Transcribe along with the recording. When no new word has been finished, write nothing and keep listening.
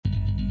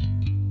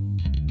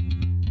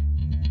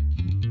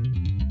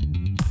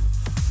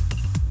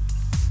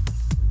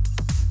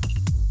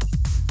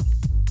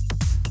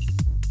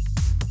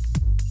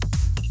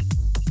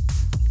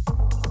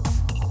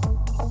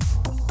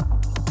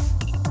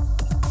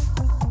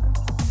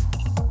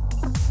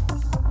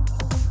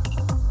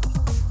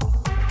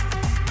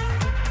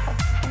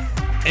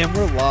And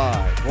we're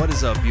live. What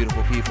is up,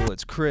 beautiful people?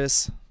 It's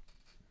Chris.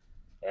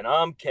 And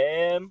I'm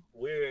Cam.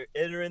 We're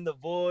entering the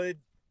void.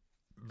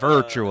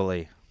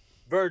 Virtually.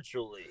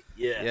 Virtually.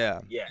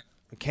 Yeah.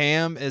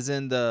 Cam is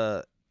in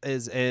the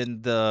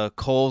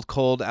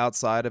cold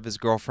outside of his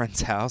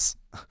girlfriend's house.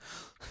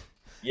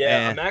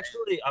 Yeah,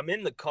 I'm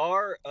in the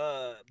car,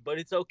 but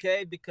it's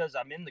okay because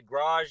I'm in the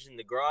garage and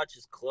the garage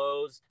is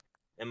closed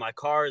and my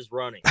car is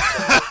running.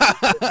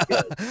 So it's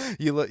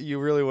good. You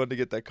really wanted to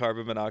get that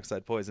carbon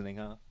monoxide poisoning,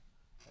 huh?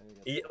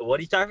 What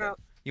are you talking about?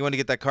 You want to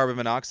get that carbon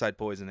monoxide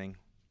poisoning.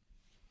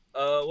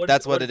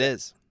 That's what it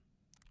is.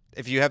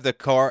 If you have the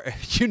car,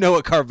 you know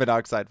what carbon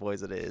monoxide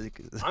poison is.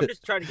 I'm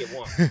just trying to get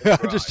warm.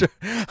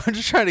 I'm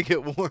just trying to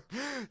get warm.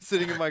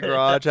 Sitting in my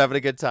garage, having a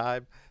good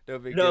time. No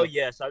big deal.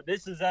 Yes.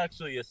 This is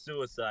actually a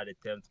suicide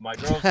attempt.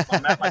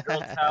 I'm at my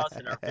girl's house,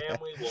 and her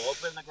family will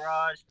open the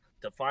garage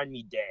to find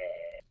me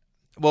dead.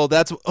 Well,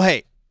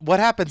 hey, what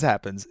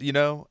happens, you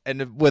know?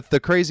 And with the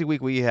crazy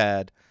week we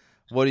had,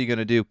 what are you going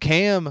to do?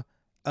 Cam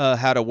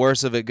had a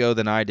worse of it go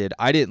than I did.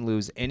 I didn't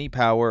lose any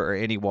power or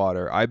any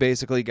water. I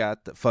basically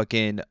got the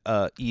fucking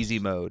easy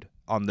mode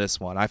on this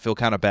one. I feel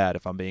kind of bad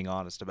if I'm being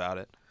honest about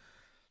it.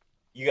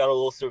 You got a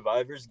little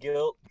survivor's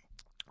guilt?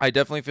 I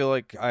definitely feel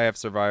like I have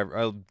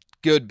a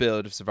good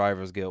bit of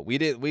survivor's guilt. We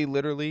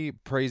literally,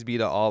 praise be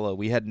to Allah,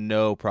 we had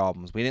no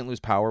problems. We didn't lose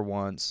power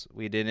once.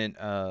 We didn't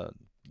have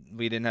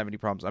any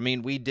problems. I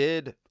mean, we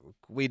did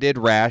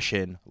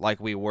ration like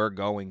we were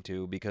going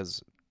to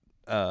because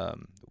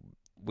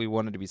we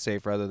wanted to be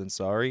safe rather than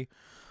sorry,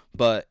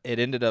 but it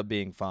ended up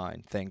being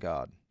fine, thank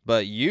God.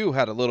 But you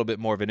had a little bit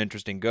more of an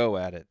interesting go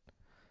at it.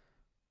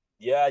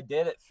 Yeah, I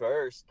did it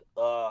first.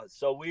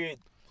 So we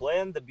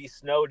planned to be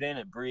snowed in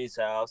at Bree's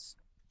house,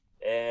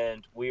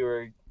 and we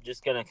were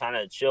just going to kind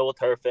of chill with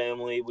her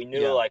family. We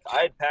knew, I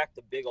had packed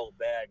a big old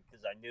bag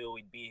because I knew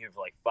we'd be here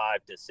for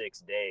 5 to 6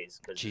 days.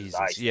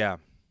 Jesus, yeah.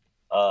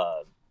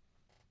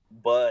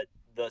 But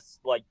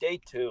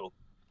day 2,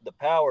 the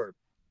power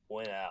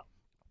went out.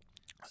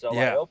 So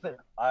yeah.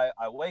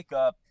 I wake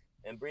up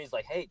and Bree's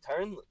like, "Hey,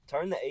 turn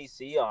the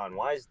AC on.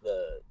 Why is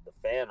the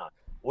fan on?"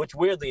 Which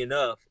weirdly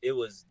enough, it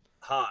was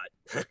hot.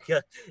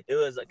 It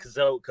was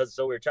because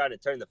we were trying to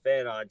turn the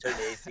fan on, turn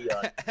the AC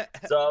on.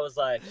 So I was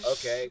like,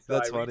 okay. So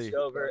That's I reached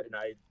over and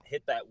I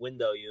hit that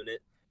window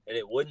unit and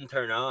it wouldn't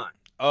turn on.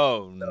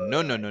 Oh, so,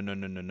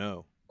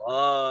 no.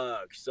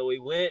 Fuck. So we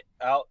went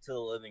out to the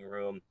living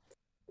room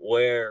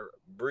where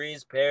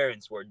Bree's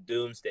parents were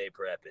doomsday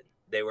prepping.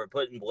 They were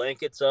putting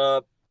blankets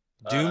up.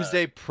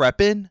 Doomsday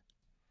prepping?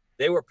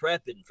 They were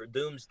prepping for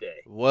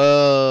doomsday.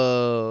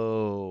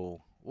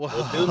 Whoa.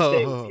 Well,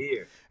 doomsday was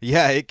here.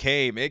 Yeah, it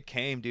came,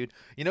 dude.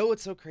 You know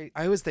what's so crazy?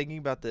 I was thinking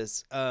about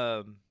this.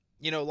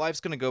 Life's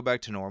gonna go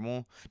back to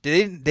normal.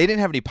 They didn't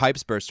have any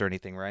pipes burst or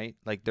anything, right?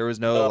 Like there was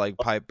no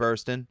pipe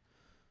bursting.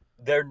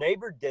 Their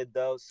neighbor did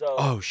though. So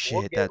oh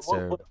shit,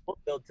 we'll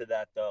build to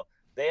that though.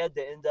 They had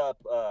to end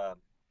up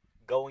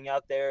going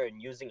out there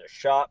and using a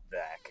shop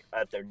vac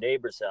at their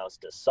neighbor's house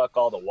to suck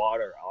all the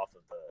water off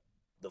of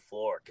the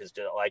floor because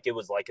it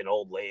was like an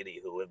old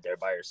lady who lived there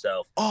by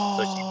herself.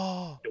 So she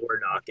door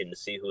knocking to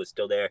see who was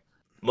still there.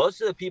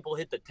 Most of the people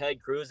hit the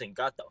Ted Cruz and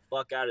got the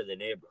fuck out of the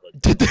neighborhood.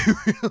 Did they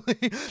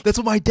really? That's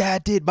what my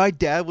dad did. My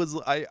dad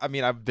was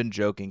I've been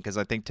joking because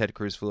I think Ted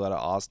Cruz flew out of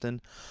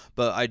Austin,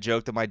 but I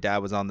joked that my dad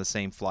was on the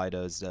same flight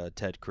as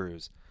Ted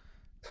Cruz.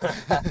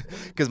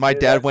 Because my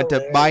dad went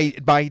hilarious.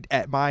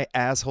 To my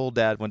asshole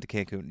dad went to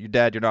Cancun.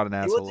 You're not an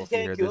asshole if you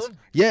hear this.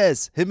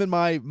 Yes, him and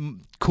my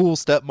cool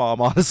stepmom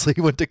honestly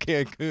went to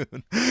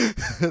Cancun.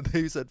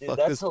 They said, "Fuck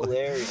that's this."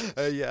 Hilarious.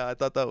 Yeah, I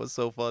thought that was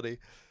so funny.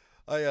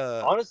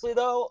 Honestly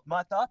though,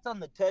 my thoughts on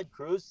the Ted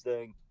Cruz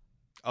thing.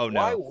 Oh no!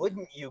 Why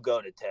wouldn't you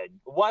go to Ted?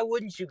 Why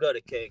wouldn't you go to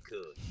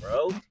Cancun,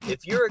 bro?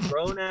 If you're a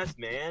grown ass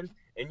man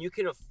and you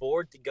can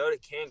afford to go to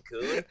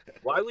Cancun,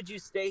 why would you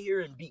stay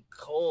here and be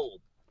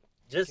cold?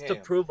 Just to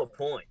prove a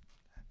point.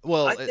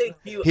 Well, I think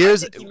you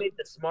made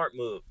the smart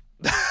move.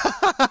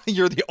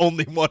 You're the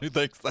only one who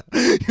thinks that.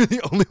 You're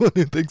the only one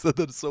who thinks that.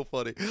 That is so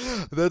funny.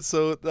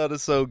 That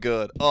is so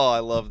good. Oh, I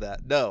love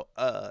that. No,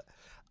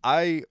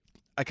 I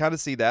kind of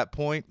see that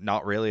point.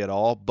 Not really at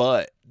all.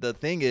 But the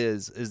thing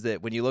is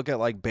that when you look at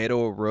Beto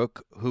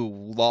O'Rourke, who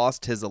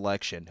lost his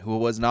election, who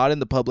was not in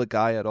the public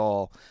eye at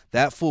all,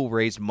 that fool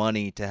raised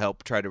money to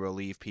help try to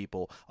relieve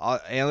people.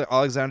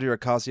 Alexandria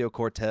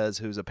Ocasio-Cortez,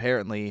 who's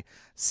apparently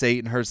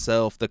Satan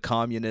herself, the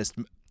communist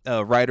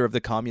writer of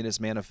the Communist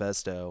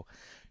Manifesto,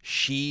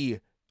 she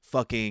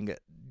fucking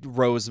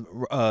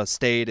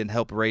stayed and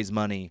helped raise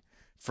money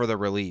for the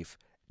relief.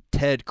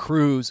 Ted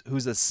Cruz,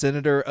 who's an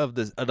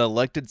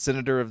elected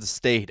senator of the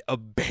state,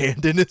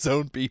 abandoned his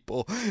own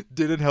people,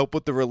 didn't help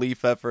with the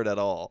relief effort at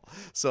all.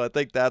 So I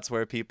think that's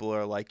where people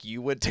are like,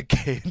 you went to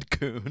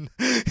Cancun.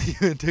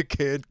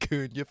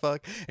 You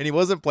fuck. And he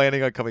wasn't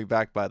planning on coming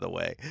back, by the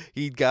way.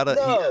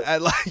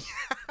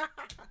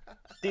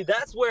 See,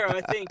 that's where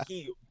I think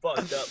he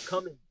fucked up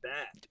coming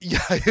back. Yeah,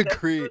 I Ted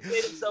agree. Cruz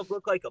made himself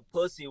look like a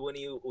pussy when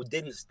he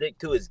didn't stick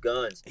to his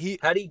guns. He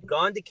Had he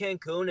gone to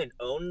Cancun and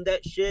owned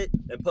that shit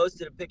and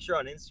posted a picture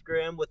on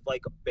Instagram with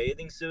like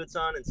bathing suits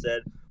on and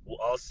said, well,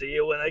 I'll see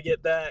you when I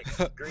get back.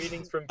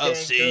 Greetings from Cancun. I'll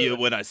see you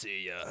when I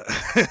see you.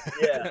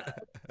 Yeah,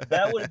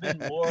 that would have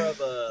been more of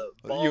a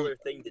baller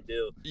thing to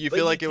do. You But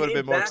feel he like it would have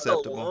came been more back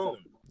acceptable. alone.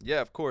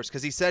 Yeah, of course,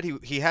 because he said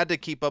he had to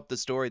keep up the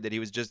story that he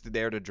was just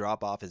there to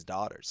drop off his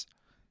daughters.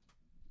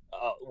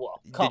 Well,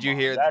 come Did you on,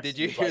 hear? that Did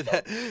you seems hear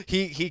like that?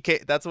 He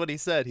that's what he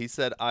said. He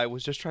said, "I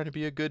was just trying to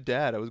be a good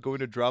dad. I was going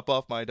to drop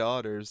off my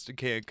daughters to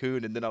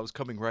Cancun, and then I was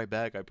coming right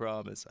back. I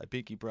promise. I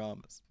pinky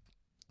promise."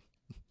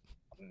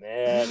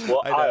 Man,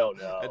 well, I don't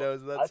know. I know.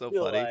 That's so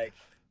feel funny. like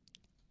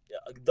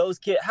those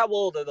kids. How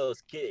old are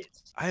those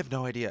kids? I have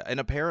no idea. And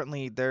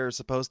apparently, they're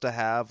supposed to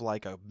have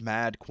like a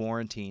mad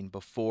quarantine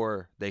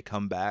before they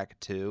come back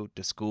to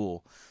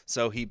school.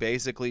 So he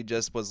basically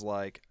just was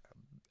like,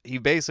 he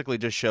basically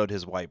just showed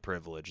his white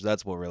privilege.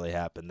 That's what really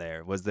happened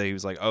there. Was that he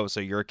was like, "Oh, so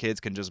your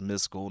kids can just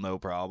miss school, no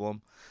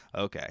problem?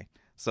 Okay."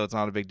 So it's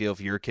not a big deal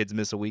if your kids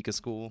miss a week of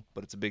school,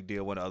 but it's a big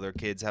deal when other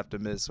kids have to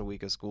miss a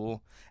week of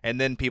school. And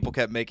then people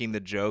kept making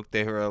the joke.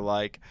 They were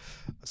like,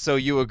 "So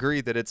you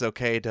agree that it's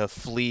okay to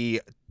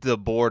flee the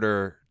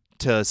border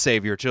to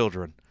save your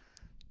children?"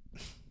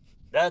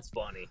 That's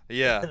funny.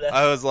 Yeah,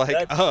 I was like,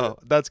 that's "Oh,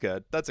 that's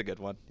good. That's a good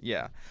one."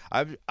 Yeah,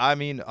 I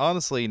mean,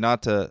 honestly,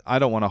 not to. I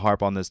don't want to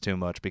harp on this too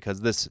much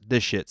because this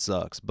shit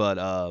sucks. But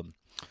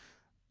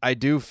I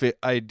do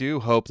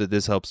hope that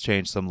this helps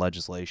change some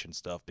legislation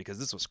stuff because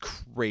this was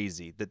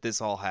crazy that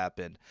this all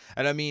happened.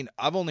 And I mean,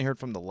 I've only heard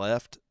from the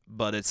left,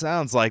 but it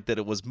sounds like that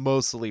it was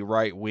mostly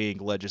right wing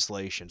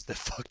legislations that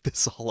fucked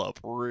this all up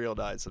real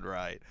nice and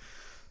right.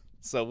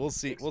 So we'll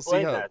see. We'll see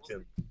Explain how. that to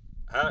me.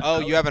 Oh,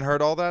 you haven't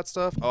heard all that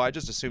stuff? Oh, I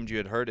just assumed you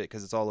had heard it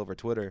because it's all over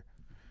Twitter.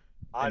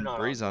 I'm And not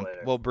Bree's on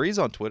Twitter. Well, Bree's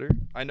on Twitter.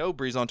 I know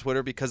Bree's on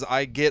Twitter because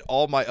I get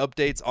all my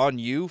updates on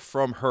you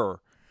from her.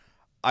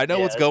 I know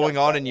Yeah, what's that going sounds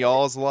on about in right.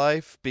 y'all's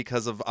life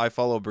because of I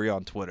follow Bree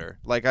on Twitter.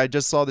 Like I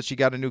just saw that she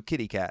got a new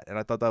kitty cat, and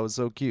I thought that was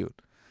so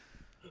cute.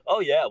 Oh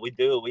yeah, we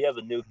do. We have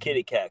a new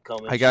kitty cat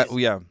coming. I got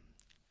She's- yeah.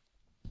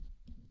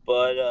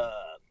 But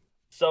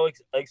so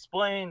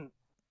explain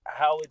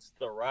how it's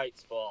the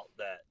right's fault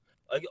that.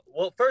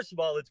 Well, first of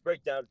all, let's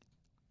break down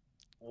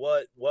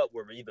what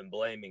we're even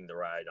blaming the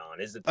right on.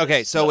 Is it the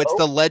Okay, so it's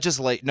snow? the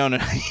legislate. No,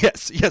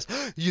 yes.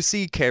 You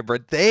see,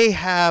 Cameron, they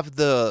have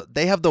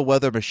the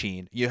weather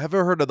machine. You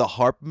ever heard of the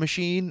HARP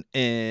machine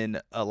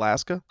in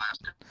Alaska?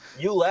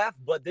 You laugh,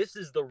 but this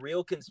is the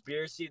real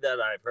conspiracy that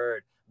I've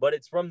heard. But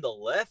it's from the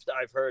left.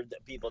 I've heard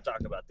that people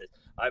talk about this.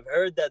 I've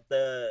heard that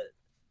the.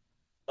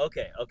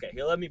 Okay.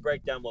 Here, let me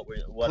break down what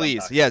I'm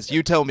Please, talking yes. about.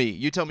 You tell me.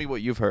 You tell me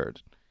what you've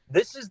heard.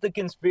 This is the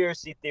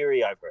conspiracy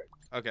theory I've heard.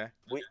 Okay.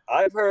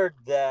 I've heard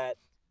that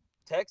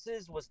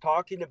Texas was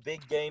talking to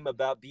Big Game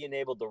about being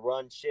able to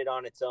run shit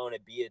on its own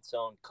and be its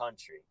own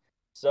country.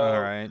 So All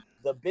right.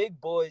 the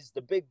big boys,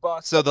 the big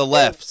boss. So the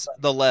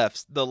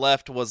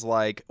left was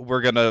like,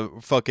 we're gonna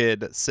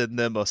fucking send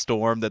them a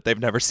storm that they've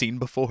never seen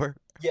before.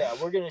 Yeah,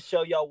 we're gonna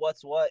show y'all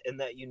what's what, and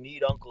that you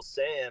need Uncle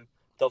Sam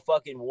to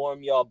fucking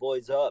warm y'all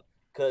boys up.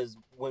 Cause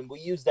when we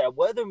use that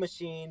weather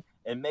machine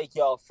and make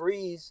y'all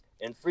freeze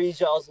and freeze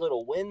y'all's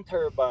little wind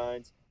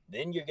turbines,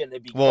 then you're gonna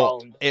be Well,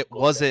 calling it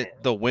Uncle wasn't Sam.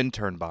 the wind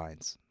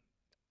turbines.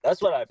 That's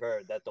what I've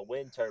heard. That the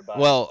wind turbines.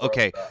 Well, broke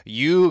okay, up.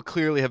 you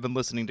clearly have been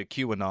listening to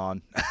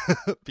QAnon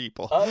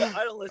people. I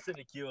don't listen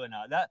to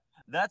QAnon.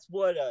 That's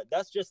what.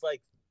 That's just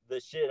like the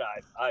shit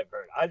I've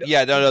heard.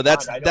 Yeah, no,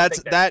 that's I don't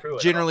think that true at all.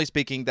 generally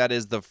speaking, that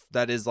is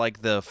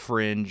like the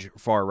fringe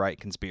far right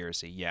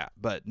conspiracy. Yeah,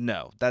 but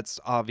no, that's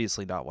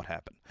obviously not what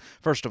happened.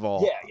 First of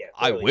all, Yeah,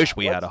 I clearly wish not.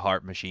 we had a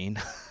HARP machine.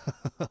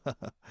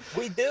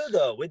 We do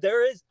though.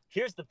 There is.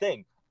 Here's the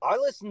thing. I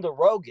listen to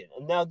Rogan,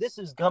 and now this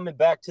is coming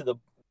back to the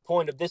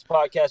point of this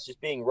podcast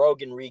just being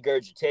Rogan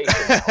regurgitation.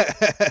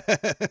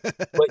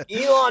 But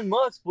Elon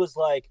Musk was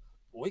like,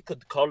 "We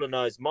could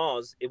colonize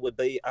Mars. It would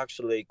be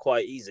actually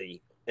quite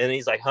easy." And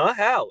he's like, "Huh?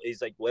 How?"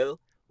 He's like, "Well,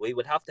 we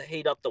would have to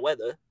heat up the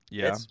weather.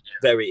 Yeah. It's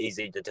very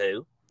easy to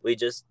do. We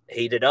just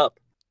heat it up."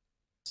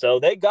 So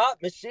they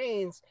got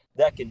machines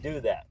that can do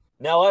that.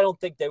 Now, I don't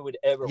think they would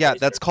ever. Yeah,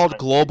 waste that's their called time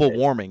global doing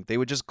it. warming. They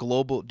would just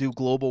do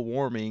global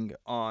warming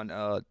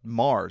on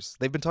Mars.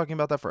 They've been talking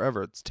about that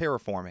forever. It's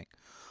terraforming.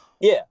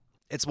 Yeah,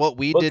 It's what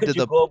we but did could to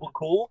you the global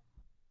cool?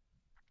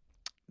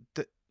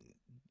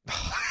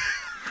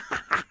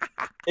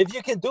 If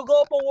you can do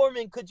global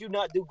warming, could you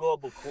not do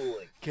global cooling? Is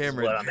what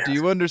Cameron, I'm do you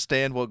asking.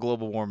 understand what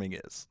global warming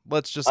is?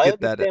 Let's just I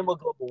get that. understand what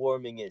global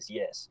warming is.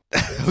 Yes.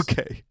 Yes.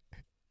 Okay.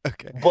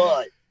 Okay.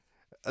 But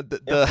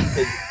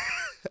The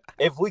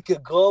if we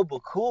could global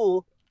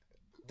cool,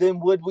 then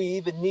would we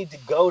even need to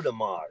go to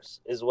Mars?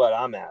 Is what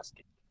I'm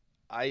asking.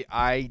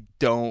 I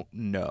don't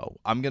know.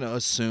 I'm gonna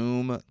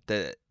assume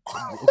that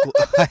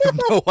I have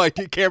no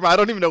idea, Cameron. I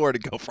don't even know where to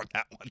go from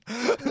that one.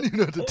 I don't even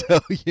know what to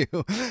tell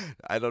you.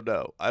 I don't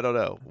know. I don't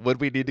know.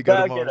 Would we need to go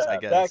to Back it Mars? I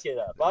up. Back guess. it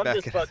up. I'm Back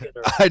just it. fucking I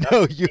around. I'm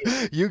know just you.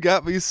 kidding. You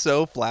got me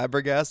so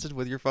flabbergasted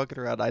with your fucking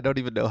around. I don't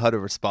even know how to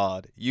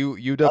respond. You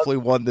I'm, definitely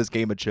won this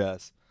game of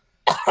chess.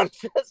 I'm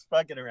just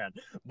fucking around.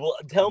 Well,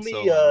 tell I'm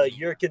so me mad.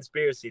 your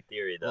conspiracy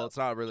theory Well, though. it's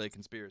not really a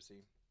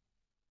conspiracy.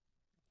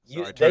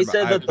 You Sorry, I they turned my.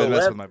 said that I've the been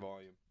messing with left. my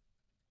volume.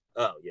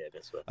 Oh yeah,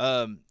 that's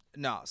what.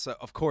 No, so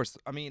of course,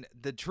 I mean,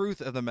 the truth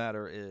of the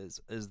matter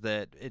is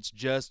that it's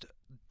just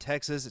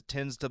Texas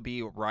tends to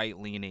be right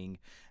leaning,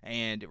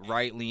 and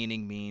right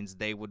leaning means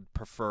they would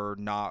prefer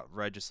not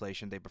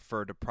legislation, they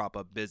prefer to prop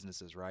up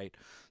businesses, right?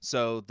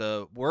 So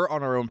we're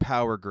on our own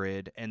power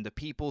grid, and the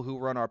people who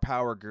run our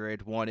power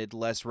grid wanted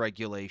less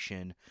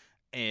regulation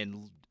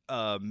and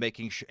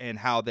and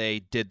how they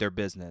did their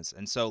business.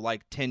 And so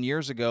like 10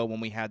 years ago when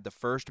we had the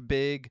first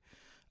big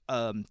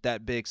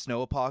that big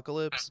snow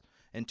apocalypse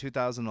in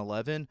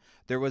 2011,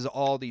 there was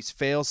all these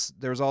failings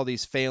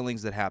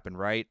that happened,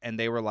 right? And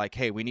they were like,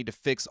 hey, we need to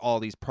fix all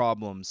these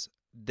problems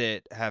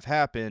that have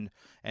happened,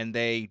 and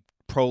they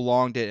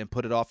prolonged it and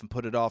put it off and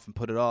put it off and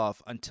put it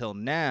off until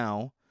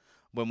now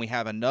when we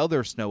have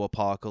another snow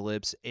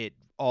apocalypse. It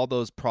all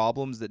those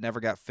problems that never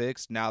got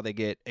fixed, now they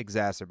get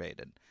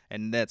exacerbated,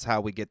 and that's how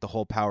we get the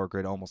whole power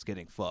grid almost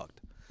getting fucked.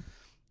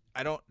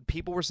 I don't.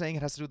 People were saying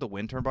it has to do with the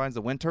wind turbines.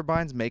 The wind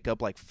turbines make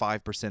up like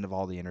 5% of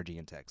all the energy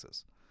in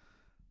Texas.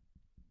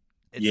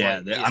 It's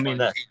Yeah, like I mean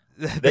that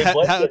they that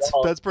blamed it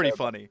all on that's pretty turbines.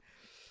 funny.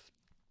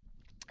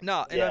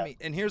 No, and I Yeah, mean,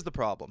 and here's the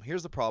problem.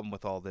 Here's the problem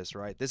with all this,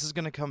 right? This is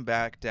going to come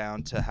back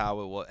down to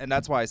how it was, and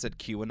that's why I said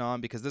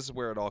QAnon, because this is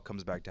where it all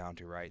comes back down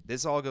to, right?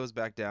 This all goes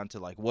back down to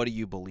like, what do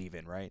you believe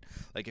in, right?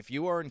 Like, if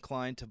you are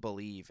inclined to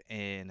believe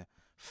in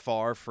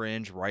far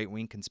fringe right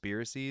wing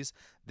conspiracies,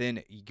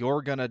 then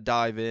you're gonna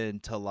dive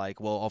into like,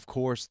 well, of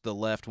course the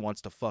left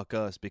wants to fuck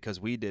us because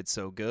we did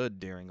so good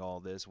during all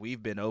this.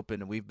 We've been open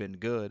and we've been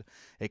good.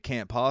 It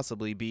can't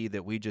possibly be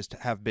that we just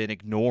have been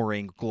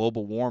ignoring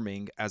global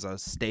warming as a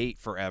state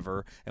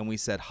forever, and we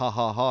said, ha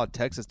ha ha,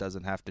 Texas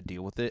doesn't have to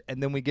deal with it,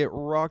 and then we get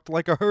rocked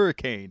like a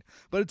hurricane,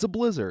 but it's a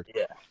blizzard.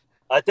 yeah.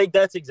 I think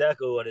that's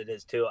exactly what it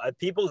is too.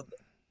 People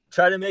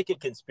try to make a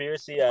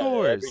conspiracy Of out of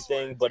course.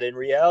 everything, but in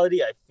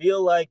reality, I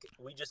feel like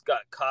we just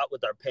got caught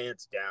with our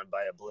pants down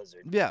by a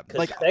blizzard. Yeah, Because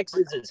like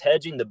Texas is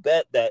hedging the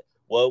bet that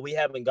we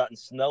haven't gotten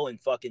snow in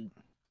fucking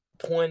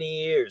 20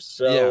 years,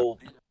 yeah, so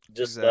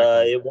just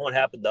exactly. it won't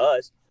happen to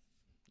us.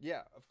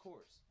 Yeah, of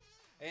course.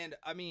 And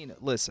I mean,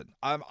 listen,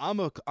 I'm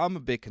a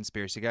big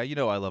conspiracy guy. You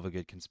know I love a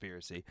good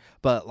conspiracy.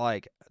 But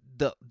like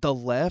the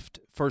left,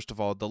 first of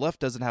all, the left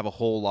doesn't have a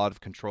whole lot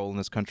of control in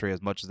this country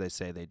as much as they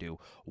say they do.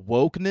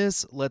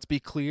 Wokeness, let's be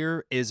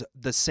clear, is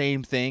the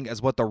same thing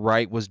as what the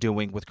right was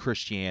doing with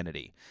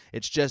Christianity.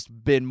 It's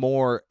just been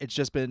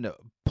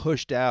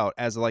pushed out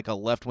as like a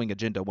left-wing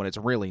agenda when it's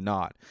really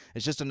not.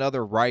 It's just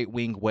another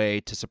right-wing way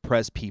to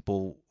suppress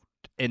people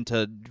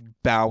into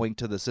bowing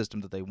to the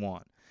system that they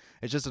want.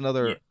 Yeah,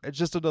 It's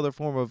just another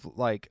form of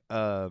like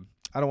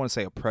I don't want to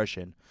say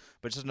oppression,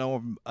 but just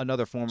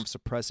another form of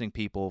suppressing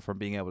people from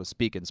being able to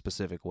speak in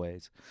specific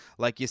ways.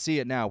 Like you see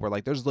it now where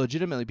like there's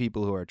legitimately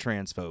people who are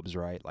transphobes,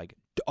 right? Like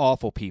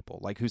awful people,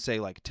 like who say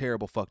like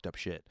terrible fucked up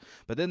shit.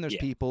 But then there's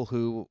yeah, people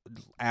who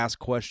ask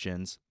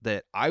questions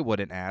that I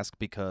wouldn't ask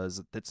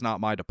because it's not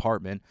my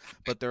department,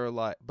 but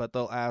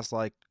they'll ask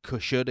like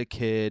should a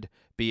kid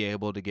be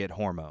able to get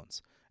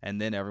hormones? And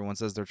then everyone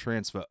says they're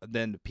transphobe.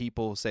 Then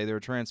people say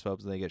they're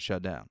transphobes and they get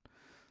shut down.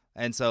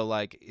 And so,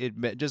 like,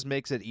 just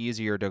makes it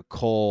easier to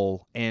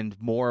cull and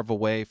more of a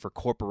way for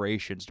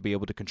corporations to be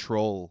able to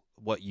control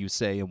what you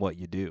say and what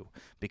you do.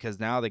 Because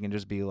now they can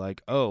just be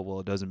like, oh,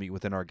 well, it doesn't meet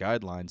within our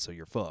guidelines, so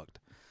you're fucked.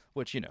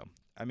 Which, you know,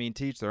 I mean,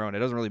 to each their own. It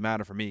doesn't really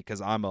matter for me because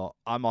I'm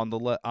on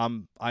the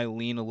I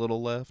lean a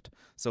little left,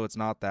 so it's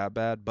not that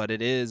bad. But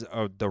it is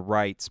the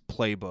right's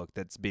playbook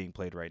that's being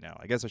played right now.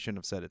 I guess I shouldn't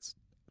have said it's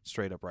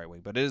straight up right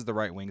wing, but it is the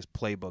right wing's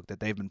playbook that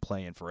they've been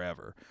playing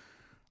forever.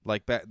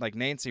 Like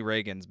Nancy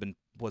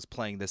was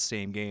playing this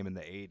same game in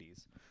the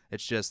 80s.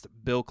 It's just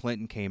Bill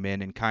Clinton came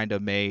in and kind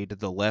of made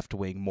the left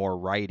wing more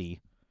righty,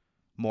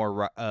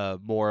 more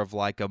of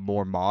like a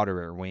more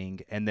moderate wing,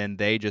 and then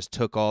they just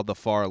took all the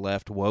far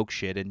left woke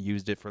shit and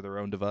used it for their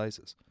own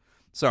devices.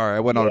 Sorry,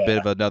 I went on a bit yeah.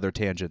 of another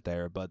tangent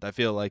there, but I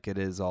feel like it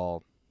is It's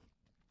all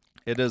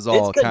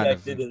kind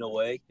of connected in a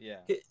way. yeah.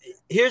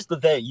 Here's the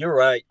thing. You're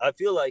right. I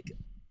feel like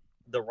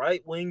the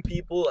right wing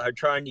people are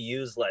trying to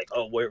use like,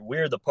 oh,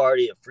 we're the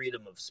party of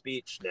freedom of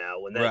speech now,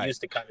 when that Right.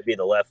 used to kind of be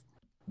the left.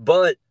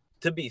 But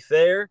to be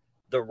fair,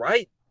 the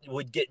right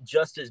would get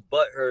just as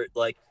butthurt.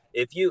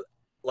 If you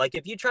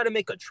try to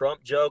make a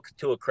Trump joke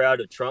to a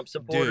crowd of Trump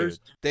supporters,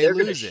 Dude, they they're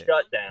gonna lose it.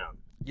 shut down.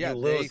 Yeah,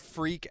 You they lose.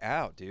 freak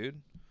out,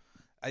 dude.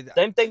 I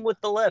Same thing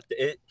with the left.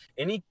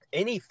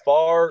 Any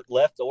far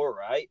left or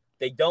right,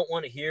 they don't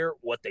want to hear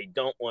what they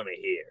don't want to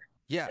hear,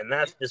 yeah, and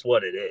that's just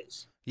what it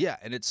is. Yeah,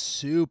 and it's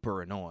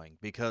super annoying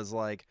because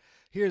like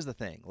here's the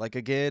thing. Like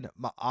again,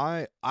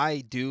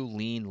 I do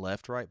lean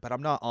left right, but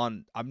I'm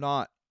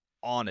not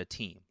on a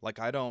team. Like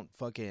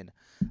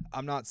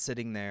I'm not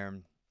sitting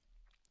there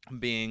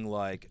being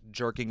like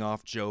jerking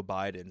off Joe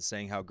Biden,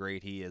 saying how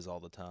great he is all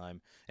the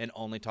time, and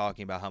only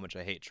talking about how much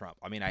I hate Trump.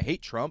 I mean, I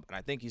hate Trump, and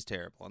I think he's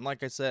terrible. And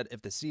like I said,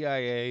 if the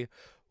CIA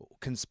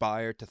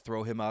conspired to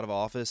throw him out of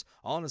office,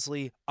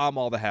 honestly, I'm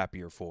all the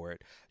happier for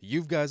it.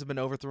 You guys have been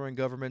overthrowing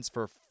governments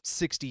for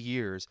 60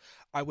 years.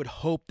 I would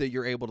hope that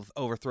you're able to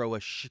overthrow a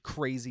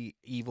crazy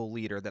evil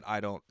leader that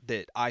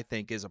I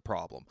think is a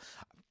problem.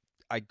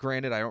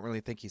 Granted, I don't really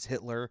think he's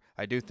Hitler.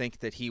 I do think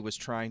that he was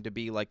trying to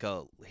be like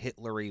a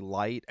Hitlery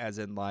light, as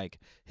in like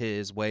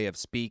his way of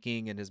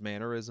speaking and his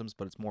mannerisms,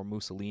 but it's more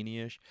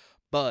Mussolini-ish.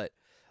 But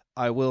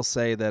I will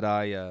say that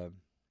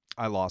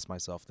I lost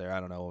myself there.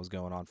 I don't know what was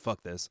going on.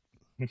 Fuck this.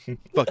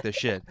 Fuck this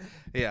shit.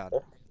 Yeah,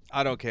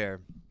 I don't care.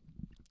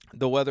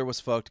 The weather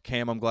was fucked.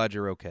 Cam, I'm glad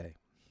you're okay.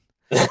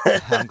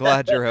 I'm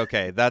glad you're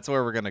okay. That's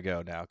where we're gonna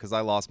go now, because I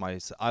lost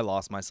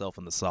myself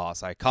in the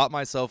sauce. I caught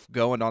myself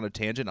going on a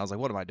tangent. I was like,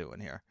 what am I doing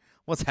here?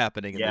 What's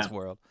happening in this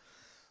world?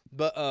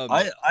 But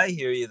I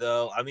hear you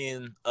though. I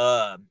mean,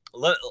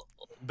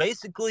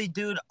 basically,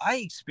 dude, I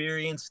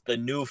experienced the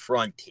new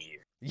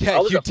frontier.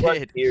 Yeah, you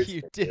did.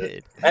 You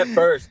did. At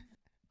first.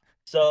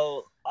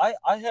 So I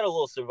had a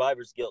little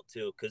survivor's guilt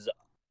too, because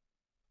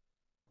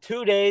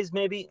 2 days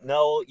maybe.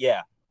 No,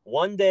 yeah.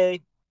 One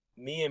day,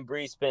 me and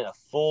Bree spent a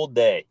full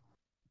day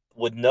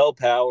with no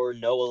power,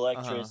 no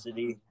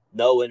electricity,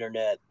 no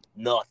internet,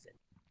 nothing.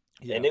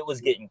 Yeah. And it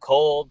was getting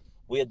cold.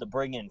 We had to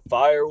bring in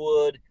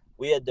firewood.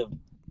 We had to,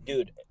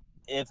 dude.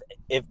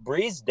 If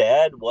Bree's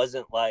dad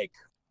wasn't like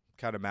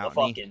kind of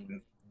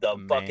mountainy, the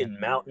fucking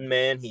mountain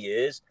man he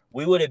is,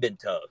 we would have been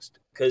toast.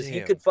 Because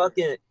he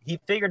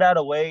figured out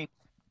a way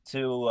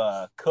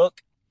to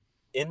cook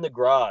in the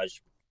garage,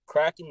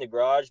 cracking the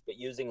garage, but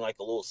using like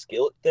a little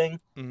skillet thing.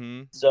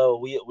 Mm-hmm. So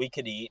we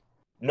could eat.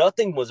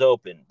 Nothing was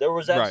open. There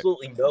was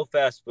absolutely no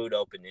fast food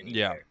open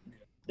anywhere. Yeah.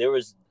 There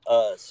was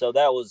so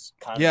that was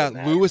kind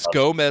of Luis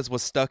Gomez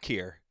was stuck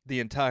here the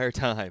entire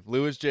time.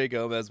 Luis J.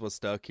 Gomez was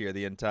stuck here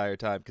the entire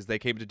time because they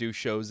came to do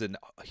shows in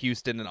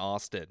Houston and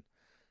Austin.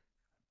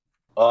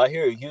 Oh, I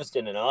hear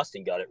Houston and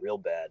Austin got it real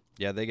bad.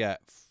 Yeah, they got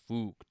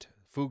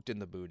fooked in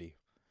the booty.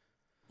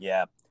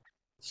 Yeah.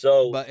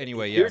 So, but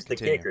anyway, here's the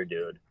kicker,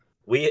 dude.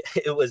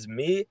 It was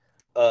me,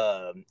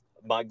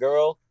 my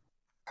girl,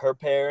 her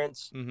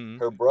parents,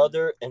 her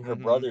brother, and her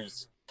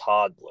brother's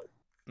toddler.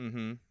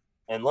 Mm-hmm.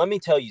 And let me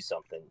tell you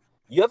something.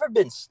 You ever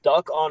been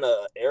stuck on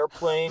an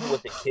airplane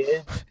with a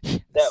kid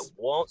that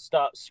won't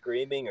stop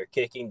screaming or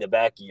kicking the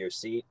back of your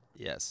seat?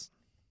 Yes.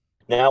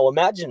 Now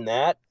imagine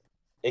that,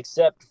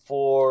 except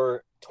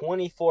for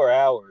 24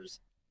 hours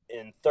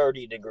in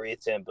 30-degree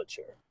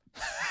temperature.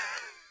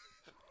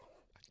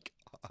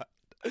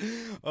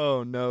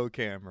 Oh no,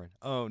 Cameron!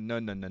 Oh no!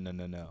 And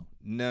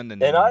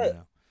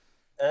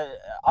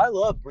I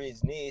love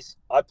Bree's niece.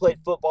 I played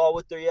football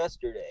with her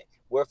yesterday.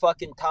 We're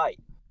fucking tight,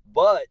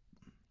 but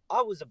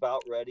I was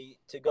about ready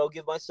to go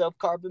give myself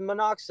carbon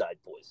monoxide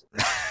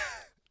poisoning.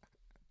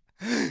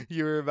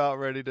 You were about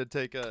ready to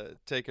take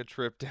a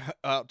trip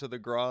out to the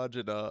garage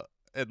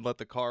and let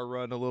the car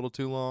run a little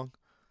too long.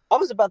 I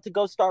was about to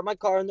go start my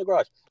car in the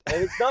garage.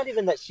 And it's not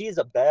even that she's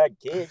a bad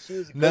kid. She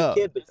was a good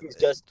kid, but she's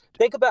just,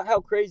 think about how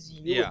crazy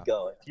you would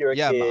go if you're a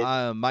kid.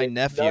 Yeah, my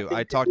nephew,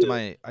 I talked to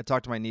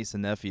my niece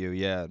and nephew.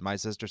 Yeah, my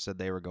sister said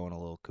they were going a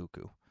little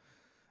cuckoo.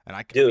 And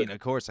I mean, of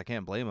course, I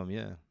can't blame them,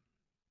 yeah.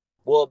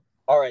 Well,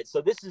 all right,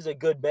 so this is a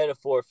good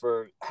metaphor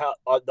for how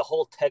the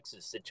whole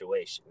Texas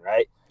situation,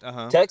 right?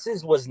 Uh-huh.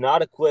 Texas was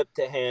not equipped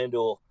to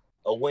handle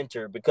a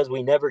winter because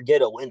we never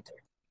get a winter.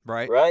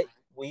 Right. Right?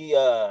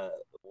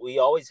 We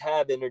always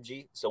have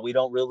energy, so we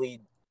don't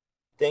really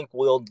think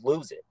we'll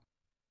lose it.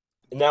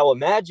 Now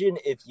imagine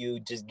if you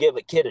just give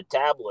a kid a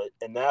tablet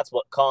and that's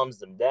what calms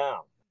them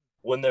down.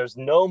 When there's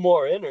no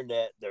more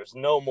internet, there's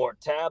no more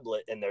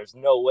tablet, and there's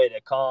no way to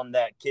calm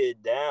that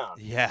kid down.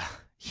 Yeah.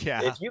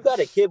 If you got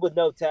a kid with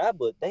no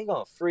tablet, they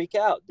gonna freak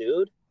out,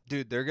 dude.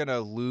 Dude, they're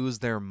gonna lose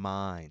their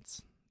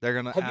minds. They're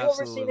gonna. Have you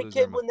ever seen a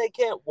kid when they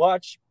can't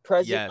watch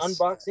present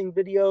unboxing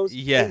videos?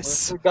 Yes. They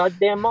lose their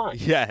goddamn mind.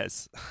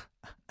 Yes.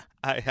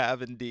 I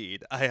have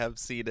indeed. I have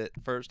seen it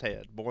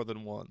firsthand more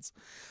than once.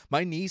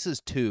 My niece is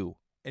 2,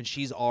 and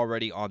she's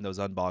already on those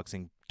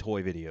unboxing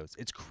toy videos.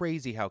 It's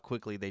crazy how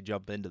quickly they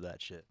jump into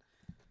that shit.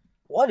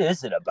 What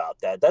is it about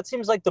that? That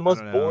seems like the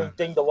most boring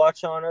thing to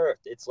watch on earth.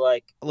 It's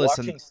like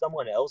watching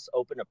someone else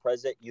open a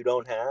present you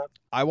don't have.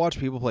 I watch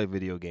people play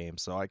video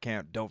games, so I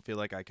don't feel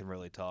like I can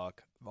really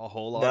talk a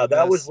whole lot. No,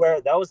 that was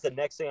the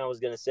next thing I was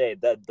gonna say.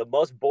 That the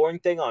most boring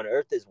thing on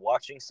earth is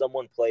watching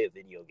someone play a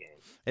video game.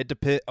 It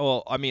depends.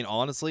 Well, I mean,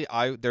 honestly,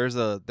 there's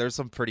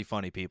some pretty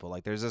funny people.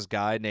 Like there's this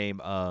guy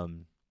named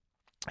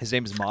his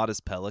name is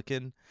Modest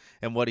Pelican,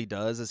 and what he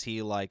does is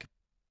he like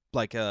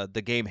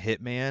the game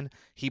Hitman,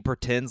 he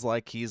pretends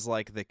like he's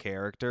like the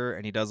character,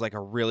 and he does like a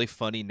really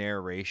funny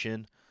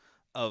narration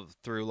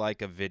through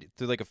like a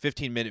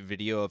 15-minute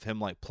video of him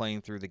like playing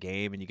through the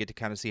game, and you get to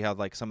kind of see how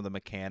like some of the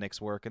mechanics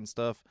work and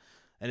stuff.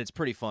 and it's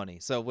pretty funny.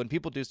 So when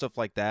people do stuff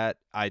like that,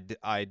 I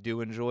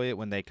do enjoy it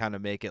when they kind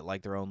of make it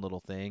like their own little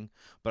thing.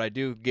 But I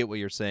do get what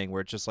you're saying,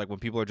 where it's just like when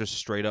people are just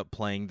straight up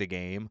playing the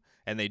game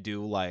and they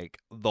do like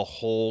the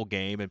whole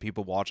game and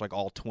people watch like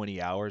all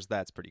 20 hours.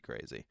 That's pretty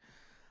crazy.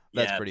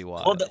 That's Yeah. pretty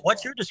Well, wild.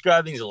 what you're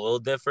describing is a little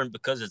different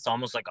because it's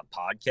almost like a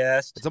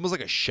podcast. It's almost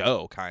like a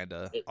show, kind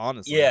of,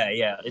 honestly.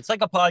 Yeah. It's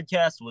like a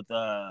podcast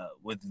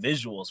with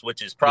visuals,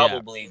 which is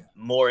probably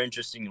more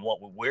interesting than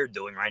what we're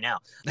doing right now.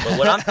 But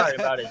what I'm talking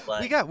about is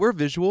like we're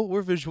visual.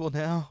 We're visual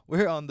now.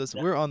 We're on this.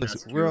 We're on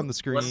this. We're on the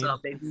screen. What's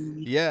up, baby?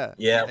 Yeah.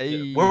 Yeah.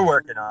 Hey. We're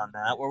working on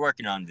that. We're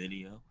working on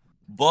video.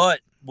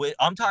 But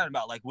I'm talking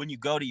about like when you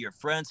go to your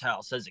friend's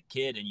house as a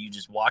kid and you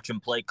just watch them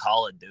play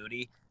Call of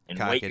Duty and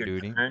wait your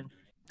turn.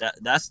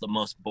 That's the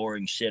most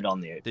boring shit on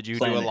the Did you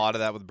planet. do a lot of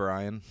that with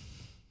Brian?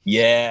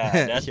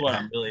 Yeah, that's what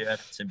I'm really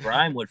referencing.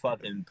 Brian would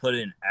fucking put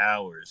in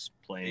hours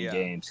playing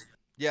games.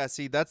 Yeah,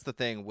 see, that's the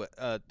thing.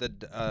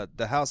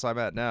 The house I'm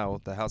at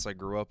now, the house I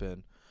grew up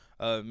in,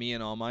 me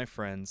and all my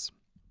friends,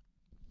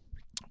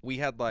 we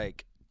had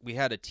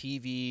a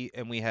TV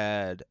and we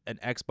had an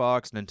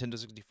Xbox, Nintendo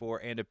 64,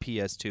 and a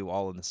PS2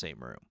 all in the same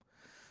room.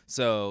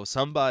 So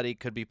somebody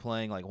could be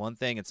playing like one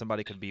thing and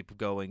somebody could be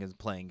going and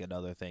playing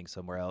another thing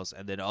somewhere else,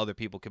 and then other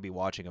people could be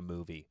watching a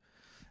movie.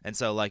 And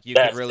so like you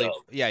could really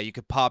you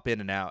could pop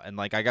in and out, and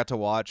like I got to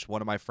watch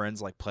one of my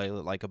friends like play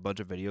like a bunch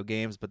of video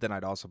games, but then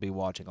I'd also be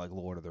watching like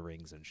Lord of the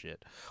Rings and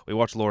shit. We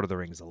watched Lord of the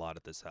Rings a lot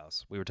at this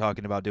house. We were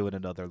talking about doing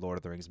another Lord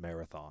of the Rings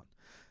marathon.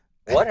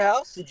 What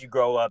house did you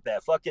grow up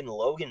at? Fucking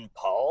Logan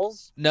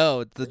Paul's?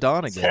 No, it's the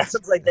Donegans.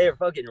 Sounds like they were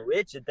fucking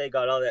rich if they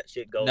got all that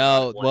shit going.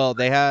 No, well,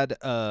 they had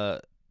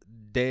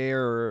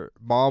their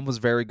mom was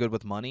very good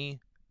with money.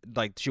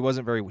 Like she was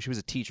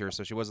a teacher,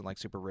 so she wasn't like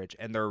super rich,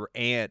 and their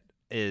aunt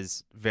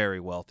is very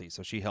wealthy,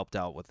 so she helped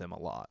out with them a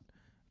lot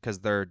because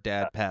their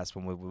dad passed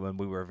when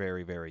we were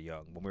very, very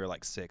young. When we were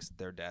like 6,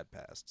 their dad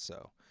passed,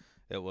 so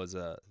it was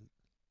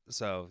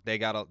so they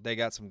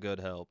got some good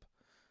help.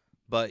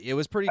 But it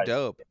was pretty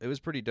dope. It was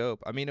pretty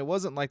dope. I mean, it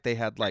wasn't like they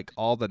had like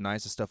all the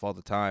nicest stuff all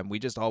the time. We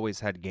just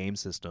always had game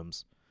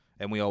systems,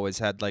 and we always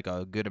had like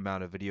a good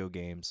amount of video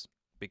games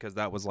because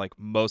that was like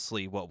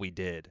mostly what we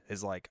did.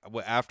 Is like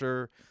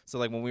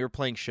when we were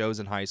playing shows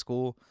in high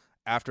school,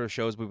 after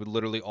shows we would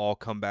literally all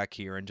come back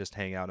here and just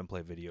hang out and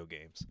play video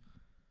games.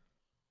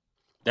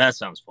 That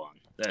sounds fun.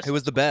 It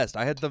was the best.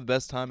 I had the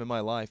best time in my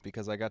life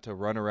because I got to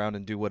run around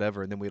and do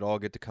whatever, and then we'd all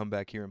get to come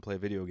back here and play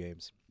video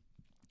games.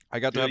 I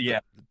got to have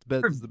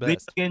the best. Video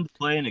game to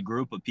play in a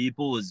group of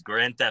people is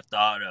Grand Theft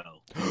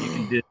Auto. You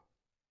can do.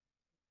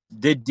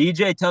 Did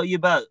DJ tell you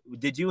about?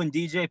 Did you and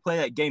DJ play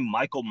that game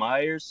Michael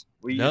Myers,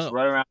 where you just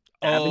run around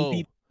stabbing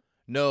people?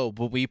 No,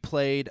 but we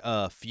played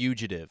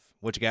Fugitive,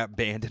 which got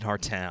banned in our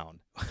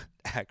town.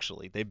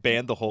 Actually, they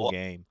banned the whole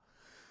game.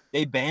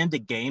 They banned a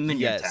game in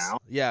your town?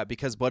 Yeah,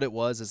 because what it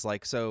was is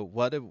like, so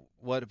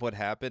what would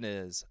happen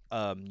is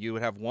you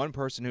would have one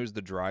person who's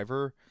the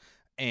driver,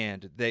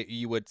 and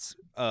you would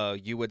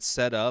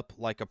set up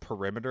like a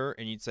perimeter,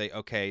 and you'd say,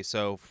 okay,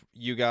 so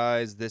you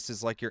guys, this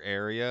is like your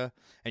area,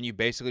 and you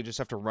basically just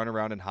have to run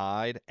around and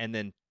hide, and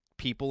then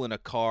people in a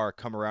car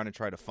come around and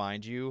try to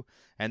find you,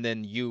 and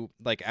then you,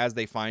 like, as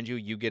they find you,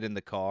 you get in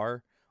the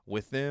car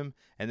with them,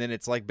 and then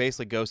it's like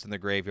basically Ghost in the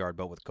Graveyard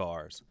but with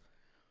cars.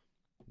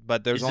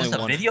 But there's only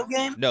one. Is this a video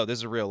game? No, this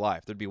is real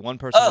life. There'd be one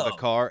person with a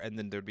car, and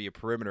then there'd be a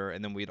perimeter,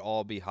 and then we'd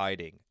all be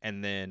hiding,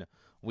 and then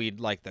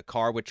the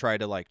car would try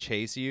to like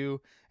chase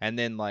you, and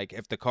then like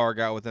if the car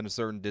got within a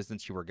certain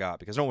distance, you were got,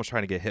 because no one was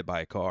trying to get hit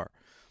by a car.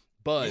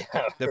 But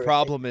the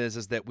problem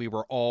is that we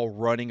were all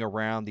running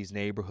around these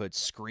neighborhoods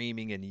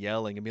screaming and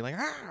yelling and being like,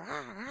 ah,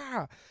 ah,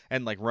 ah,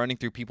 and like running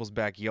through people's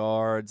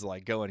backyards,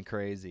 like going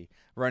crazy,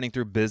 running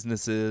through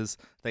businesses,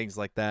 things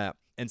like that.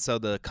 And so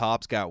the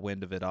cops got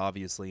wind of it,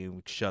 obviously,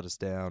 and shut us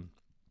down.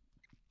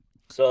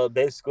 So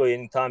basically,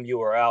 anytime you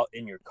were out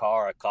in your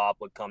car, a cop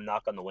would come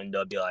knock on the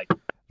window and be like,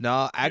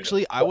 no,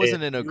 actually, I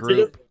wasn't in a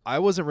group. I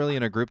wasn't really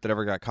in a group that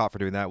ever got caught for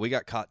doing that. We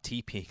got caught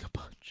TPing a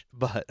bunch,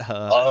 but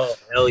oh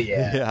hell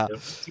yeah, yeah. We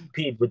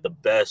TP'd with the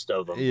best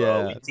of them,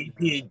 bro. We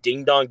TP'd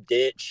Ding Dong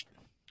Ditch.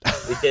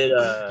 We did.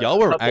 Y'all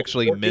were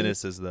actually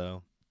menaces,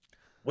 though.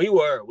 We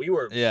were.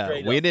 Yeah,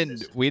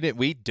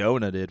 we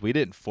donuted. We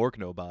didn't fork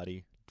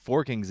nobody.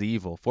 Forking's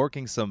evil.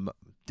 Forking some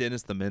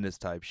Dennis the Menace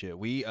type shit.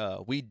 We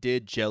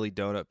did jelly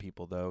donut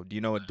people though. Do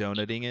you know what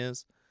donuting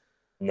is?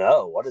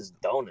 No, what is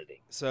donuting?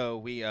 So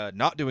we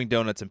not doing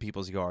donuts in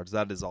people's yards.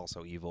 That is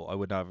also evil. I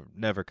would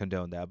never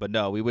condone that. But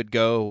no, we would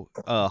go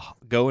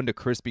into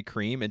Krispy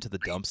Kreme into the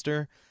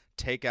dumpster,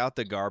 take out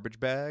the garbage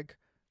bag,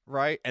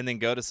 right, and then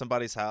go to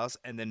somebody's house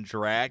and then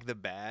drag the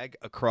bag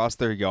across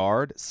their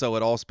yard so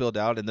it all spilled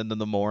out. And then in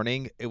the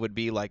morning, it would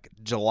be like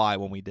July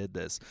when we did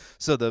this.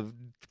 So the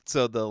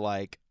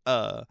like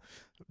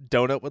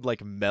donut would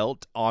like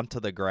melt onto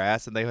the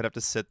grass, and they would have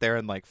to sit there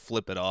and like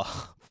flip it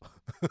off.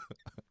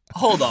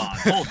 Hold on.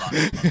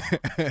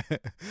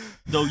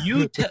 So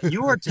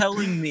you are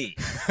telling me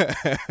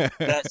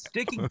that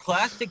sticking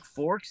plastic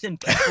forks in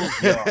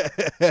people's yard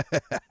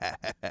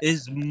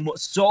is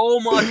so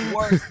much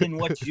worse than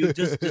what you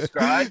just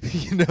described?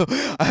 You know,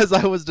 as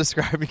I was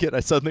describing it, I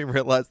suddenly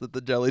realized that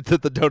the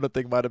donut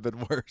thing might have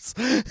been worse.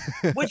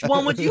 Which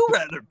one would you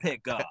rather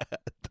pick up?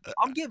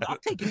 I'm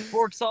taking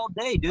forks all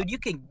day, dude. You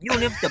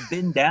don't have to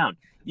bend down.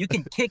 You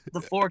can kick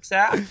the forks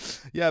out.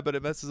 Yeah, but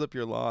it messes up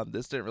your lawn.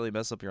 This didn't really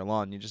mess up your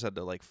lawn. You just had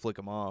to like flick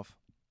them off.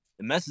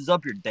 It messes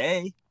up your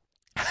day.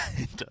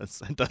 It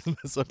does. It does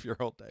mess up your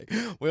whole day.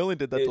 We only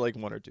did that to like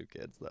 1 or 2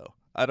 kids, though.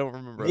 I don't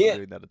remember us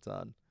doing that a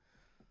ton.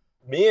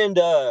 Me and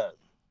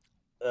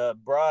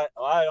Brian,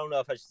 I don't know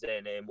if I should say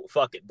a name.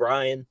 Fuck it,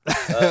 Brian.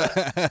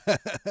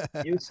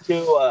 Used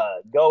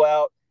to go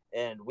out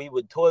and we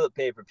would toilet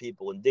paper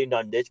people and ding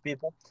dong ditch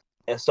people,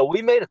 and so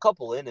we made a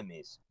couple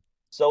enemies.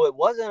 So it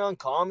wasn't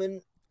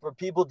uncommon for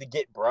people to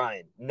get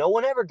Brian. No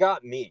one ever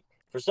got me.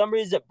 For some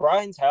reason, at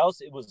Brian's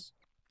house, it was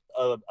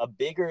a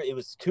bigger. It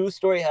was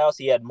 2-story house.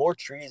 He had more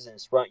trees in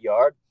his front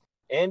yard,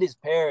 and his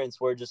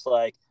parents were just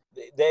like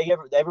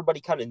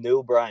everybody kind of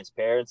knew Brian's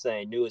parents, and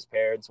they knew his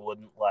parents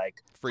wouldn't like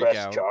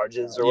press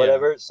charges or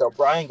whatever. So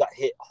Brian got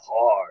hit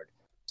hard.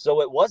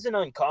 So it wasn't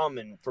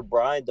uncommon for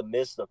Brian to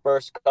miss the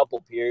first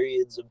couple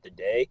periods of the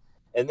day,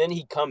 and then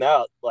he'd come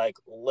out like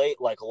late,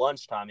 like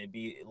lunchtime, and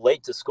be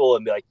late to school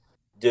and be like,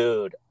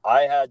 dude,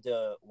 I had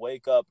to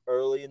wake up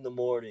early in the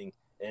morning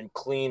and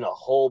clean a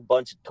whole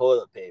bunch of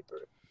toilet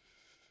paper.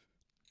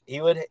 He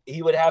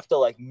would have to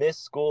like miss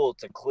school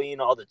to clean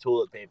all the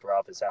toilet paper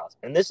off his house.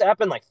 And this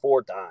happened like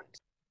 4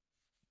 times.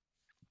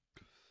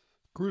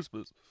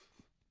 Christmas.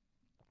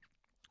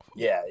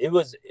 Yeah, it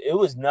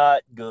was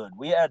not good.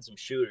 We had some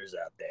shooters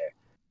out there.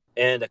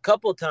 And a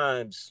couple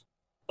times,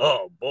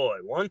 oh boy,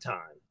 one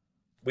time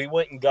we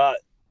went and got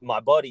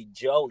my buddy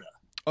Jonah.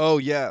 Oh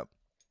yeah.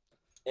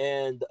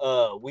 And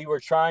we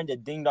were trying to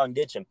ding dong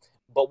ditch him,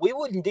 but we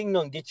wouldn't ding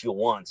dong ditch you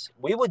once.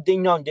 We would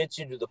ding dong ditch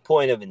you to the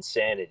point of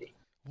insanity.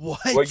 What?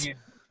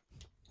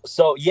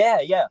 So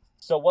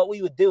what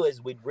we would do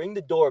is we'd ring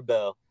the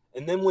doorbell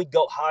and then we'd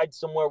go hide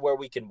somewhere where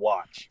we can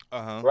watch.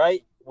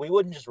 Right? We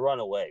wouldn't just run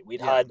away. We'd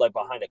hide like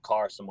behind a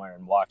car somewhere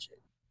and watch it.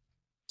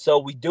 So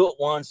we do it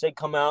once. They'd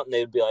come out and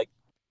they'd be like,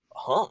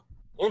 "Huh,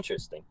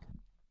 interesting,"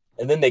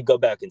 and then they'd go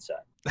back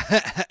inside.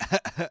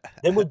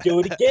 Then we'd do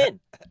it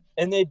again.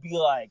 And they'd be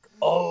like,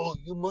 "Oh,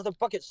 you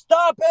motherfucker,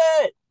 stop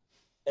it!"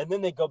 And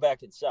then they'd go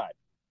back inside.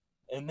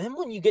 And then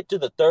when you get to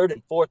the 3rd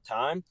and 4th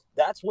time,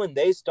 that's when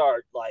they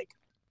start like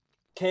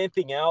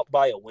camping out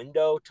by a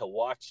window to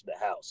watch the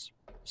house.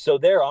 So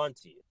they're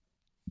onto you.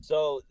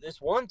 So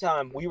this one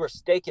time we were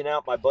staking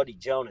out my buddy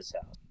Jonah's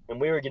house and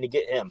we were going to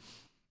get him.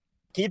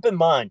 Keep in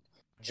mind,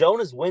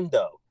 Jonah's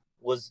window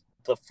was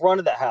the front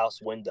of the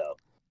house window.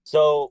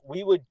 So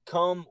we'd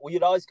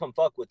always come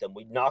fuck with him.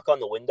 We'd knock on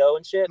the window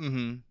and shit.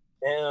 Mm-hmm.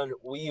 And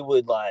we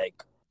would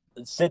like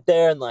sit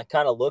there and like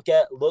kind of look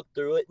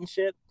through it and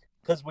shit,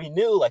 because we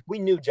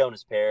knew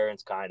Jonah's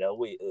parents kind of.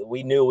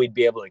 We knew we'd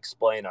be able to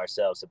explain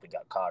ourselves if we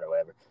got caught or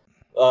whatever.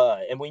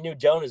 And we knew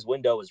Jonah's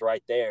window was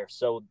right there,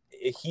 so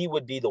he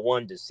would be the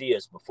one to see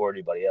us before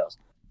anybody else.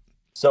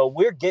 So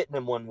we're getting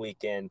him one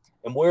weekend,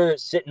 and we're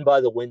sitting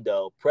by the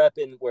window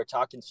prepping. We're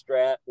talking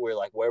strat. We're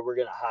like where we're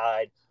gonna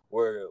hide.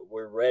 We're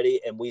ready,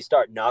 and we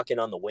start knocking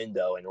on the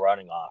window and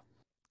running off.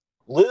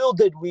 Little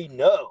did we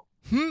know,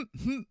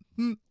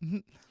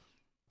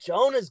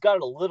 Jonah's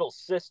got a little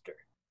sister,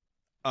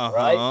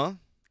 right?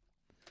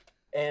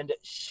 And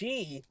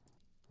she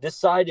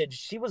decided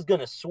she was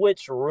going to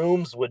switch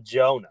rooms with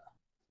Jonah.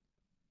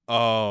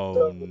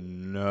 Oh,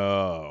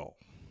 no.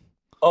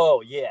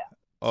 Oh, yeah.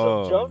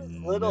 So Jonah's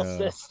little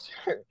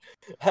sister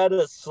had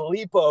a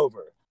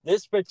sleepover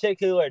this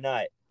particular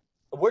night.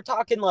 We're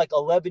talking like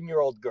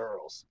 11-year-old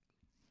girls.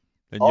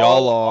 And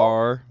y'all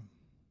are...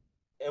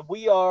 And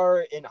we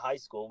are in high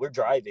school. We're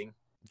driving.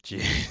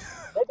 Gee.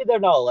 Maybe they're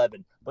not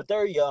 11, but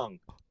they're young.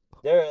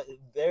 They're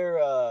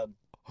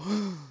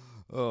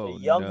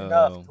young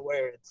enough to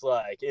where it's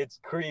like it's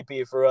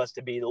creepy for us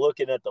to be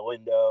looking at the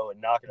window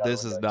and knocking on the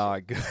window. This is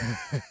not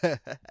good.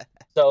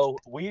 So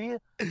we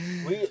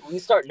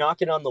start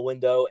knocking on the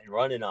window and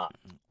running off.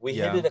 We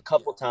hit it a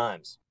couple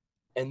times,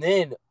 and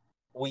then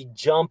we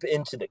jump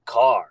into the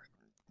car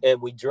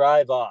and we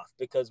drive off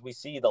because we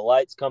see the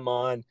lights come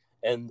on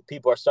and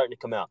people are starting to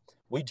come out.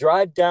 We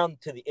drive down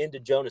to the end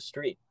of Jonah's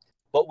street,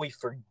 but we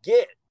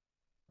forget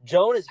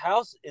Jonah's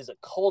house is a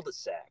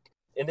cul-de-sac,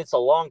 and it's a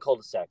long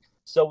cul-de-sac.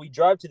 So we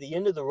drive to the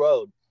end of the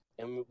road,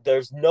 and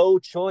there's no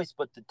choice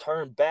but to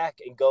turn back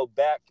and go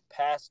back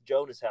past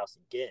Jonah's house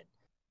again.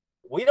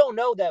 We don't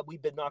know that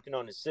we've been knocking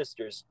on his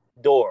sister's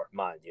door,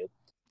 mind you.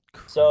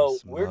 Christmas. So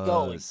we're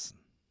going,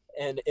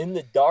 and in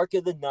the dark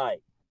of the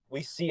night,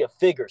 we see a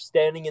figure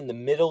standing in the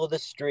middle of the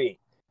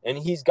street, and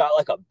he's got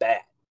like a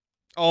bat.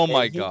 Oh,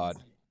 my God.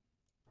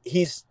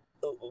 He's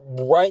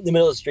right in the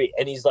middle of the street,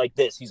 and he's like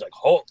this. He's like,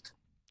 Hulk.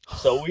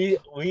 So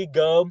we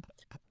go,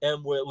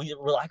 and we're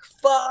like,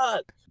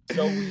 fuck.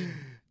 So we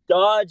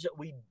dodge.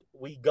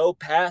 We go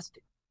past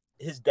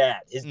his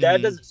dad. His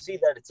dad doesn't see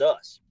that it's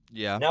us.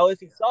 Yeah. Now, if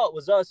he saw it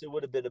was us, it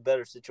would have been a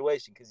better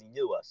situation because he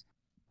knew us.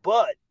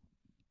 But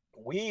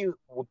we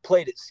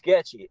played it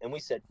sketchy, and we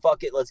said,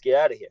 fuck it, let's get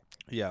out of here.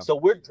 Yeah. So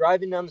we're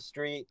driving down the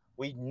street.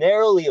 We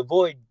narrowly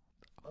avoid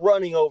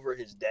running over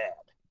his dad.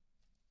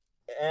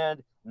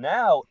 And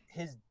now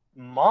his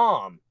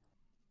mom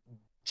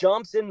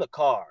jumps in the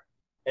car,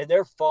 and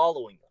they're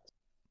following us.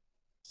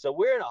 So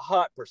we're in a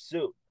hot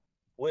pursuit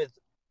with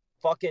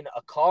fucking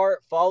a car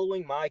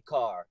following my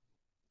car.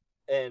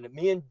 And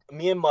me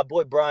and my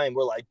boy Brian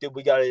were like, dude,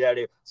 we got to get out of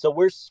here. So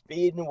we're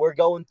speeding. We're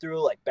going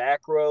through like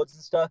back roads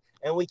and stuff,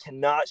 and we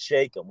cannot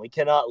shake them. We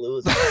cannot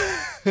lose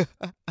them.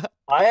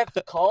 I have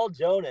to call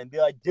Jonah and be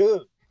like,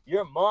 dude,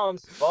 your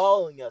mom's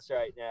following us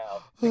right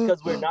now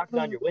because we're knocking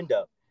on your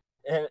window.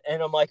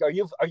 And I'm like, are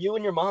you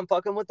and your mom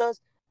fucking with us?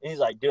 And he's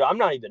like, dude, I'm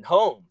not even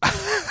home.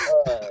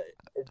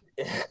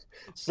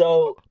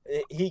 So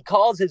he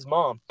calls his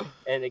mom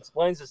and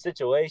explains the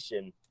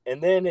situation. And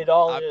then it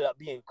all ended up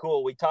being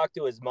cool. We talked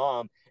to his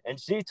mom, and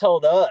she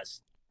told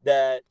us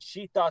that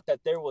she thought that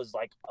there was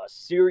like a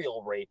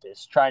serial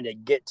rapist trying to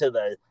get to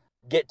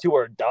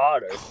her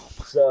daughter.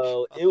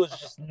 So it was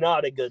just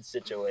not a good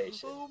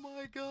situation. Oh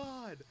my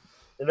God.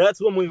 And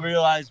that's when we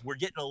realized we're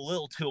getting a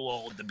little too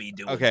old to be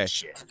doing this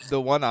shit.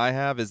 The one I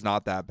have is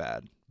not that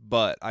bad.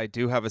 But I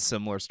do have a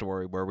similar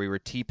story where we were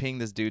TPing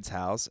this dude's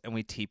house, and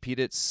we TP'd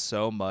it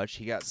so much.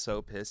 He got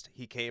so pissed.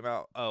 He came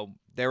out. Oh,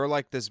 they were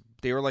like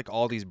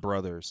all these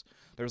brothers.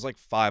 There was like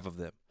 5 of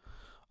them.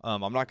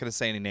 I'm not going to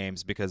say any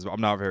names because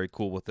I'm not very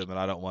cool with them, and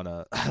I don't want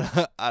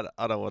to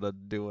I don't want to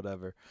do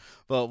whatever.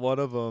 But one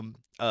of them,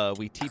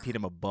 we TP'd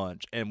him a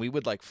bunch, and we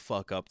would like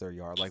fuck up their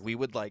yard. Like we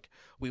would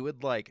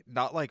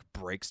not like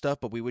break stuff,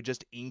 but we would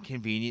just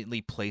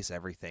inconveniently place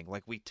everything.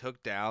 Like we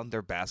took down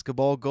their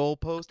basketball goal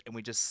post and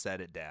we just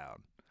set it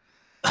down.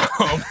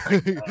 Oh my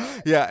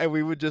God. Yeah, and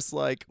we would just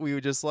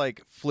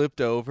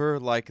flipped over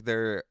like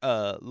their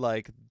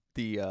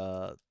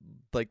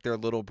like their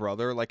little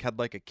brother like had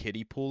like a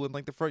kiddie pool in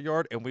like the front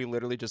yard, and we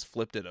literally just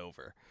flipped it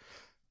over.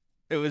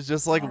 It was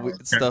just like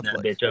stuff that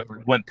like bitch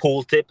over. Went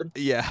pool tipping.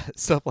 Yeah,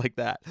 stuff like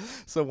that.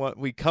 So when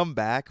we come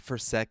back for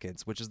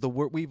seconds, which is the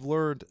word we've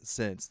learned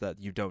since that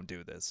you don't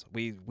do this.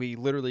 We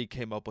literally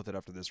came up with it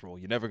after this rule.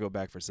 You never go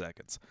back for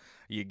seconds.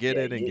 You get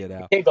in and get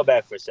out. You can't go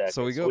back for seconds.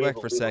 So we go back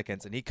for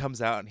seconds, and he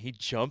comes out and he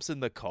jumps in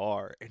the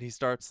car, and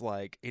he's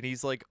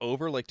like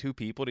over like 2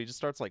 people, and he just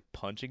starts like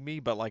punching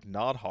me, but like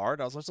not hard.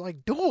 I was just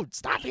like, dude,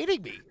 stop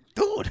hitting me,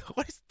 dude.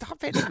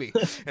 Stop hitting me.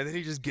 And then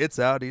he just gets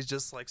out. And he's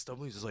just like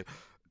stumbling. He's just like.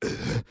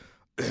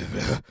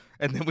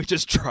 And then we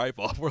just drive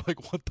off. We're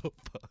like, what the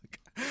fuck?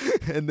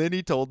 And then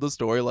he told the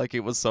story like it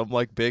was some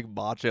like big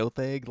macho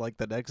thing. Like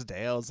the next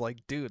day I was like,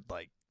 dude,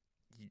 like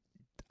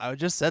I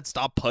just said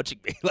stop punching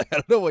me. Like I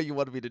don't know what you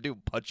wanted me to do,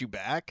 punch you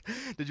back.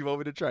 Did you want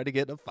me to try to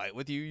get in a fight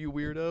with you, you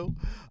weirdo?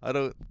 I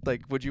don't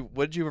like would you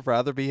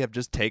rather me have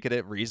just taken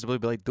it reasonably,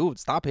 be like, dude,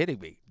 stop hitting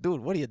me, dude,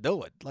 what are you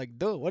doing, like,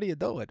 dude, what are you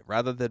doing,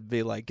 rather than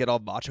be like get all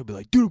macho, be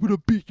like, dude, I'm gonna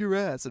beat your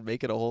ass and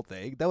make it a whole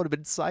thing? That would have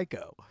been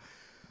psycho.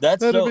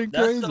 That's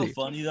so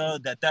funny though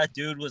that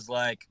dude was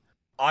like,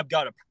 I've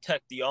got to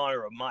protect the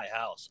honor of my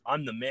house.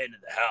 I'm the man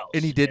of the house.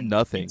 And he did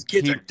nothing. These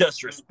kids are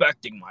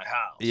disrespecting my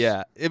house.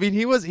 Yeah. I mean,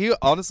 he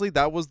honestly,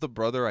 that was the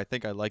brother I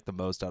think I liked the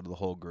most out of the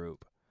whole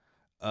group.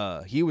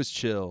 He was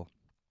chill.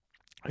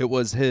 It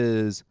was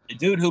his... The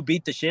dude who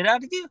beat the shit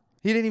out of you?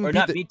 He didn't even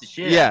beat the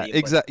shit out of you.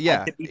 Exactly.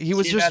 Yeah, he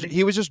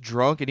was just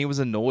drunk, and he was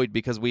annoyed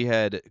because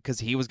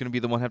he was going to be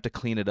the one to have to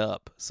clean it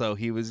up. So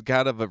he was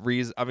kind of a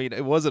reason. I mean,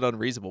 it wasn't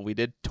unreasonable. We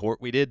did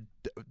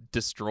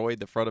destroy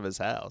the front of his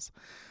house,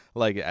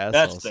 like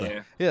assholes. That's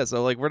fair. Yeah,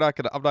 so like I'm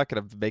not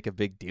gonna make a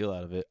big deal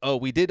out of it. Oh,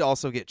 we did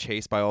also get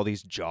chased by all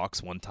these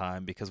jocks one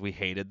time because we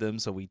hated them,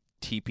 so we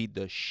TP'd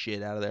the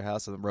shit out of their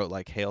house and wrote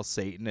like "Hail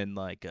Satan" and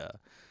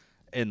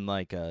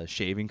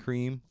shaving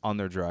cream on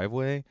their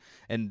driveway,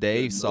 and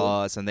they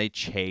saw us and they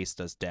chased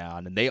us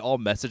down, and they all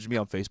messaged me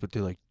on Facebook.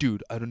 They're like,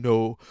 dude, I don't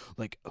know,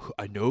 like,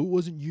 I know it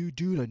wasn't you,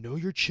 dude, I know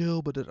you're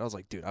chill, but I was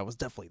like, dude, I was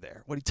definitely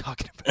there. What are you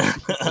talking about?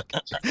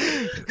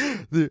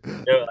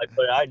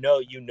 But I know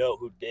you know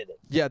who did it.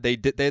 Yeah, they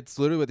did. That's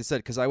literally what they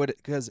said,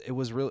 because it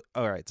was really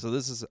all right. So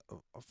this is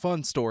a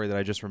fun story that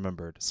I just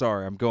remembered.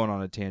 Sorry, I'm going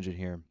on a tangent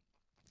here.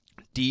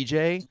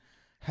 DJ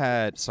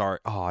had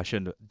I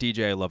shouldn't.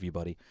 DJ, I love you,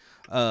 buddy.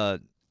 We're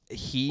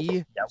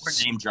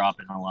name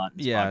dropping a lot in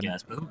this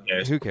podcast, but who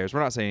cares? Who cares? We're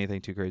not saying anything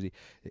too crazy.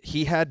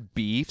 He had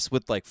beefs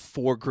with like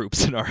 4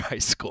 groups in our high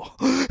school.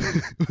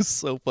 It was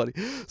so funny.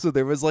 So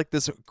there was like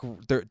this.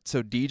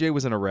 So DJ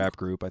was in a rap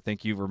group. I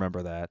think you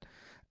remember that.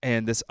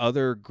 And this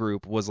other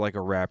group was like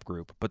a rap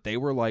group, but they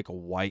were like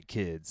white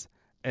kids,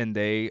 and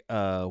they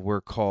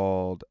were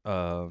called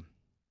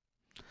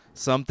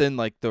something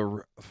like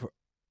the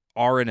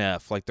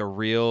RNF, like the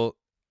real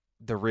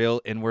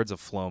inwards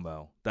of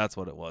Flomo. That's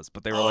what it was.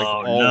 But they were like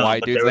all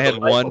white dudes. They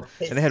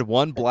had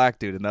one black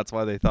dude, and that's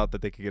why they thought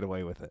that they could get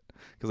away with it,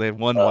 because they had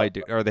one white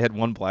dude, or they had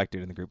one black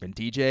dude in the group. And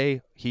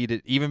DJ, he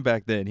did, even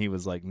back then, he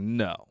was like,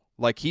 no.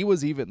 Like he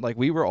was even like,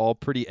 we were all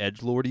pretty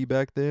edgelordy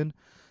back then,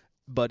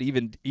 But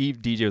even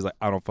DJ was like,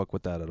 I don't fuck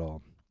with that at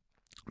all.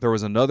 There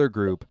was another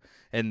group,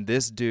 and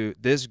these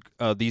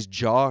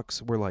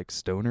jocks were like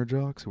stoner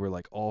jocks who were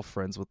like all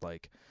friends with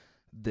like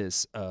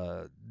this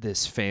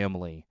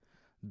family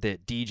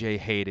that DJ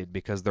hated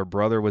because their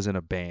brother was in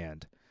a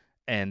band,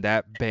 and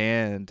that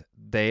band,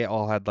 they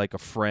all had like a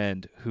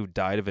friend who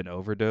died of an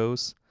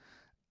overdose,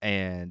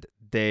 and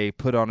they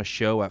put on a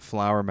show at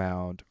Flower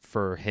Mound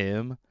for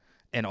him,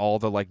 and all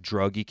the like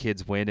druggy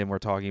kids went and were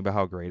talking about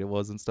how great it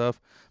was and stuff.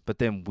 But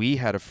then we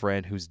had a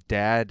friend whose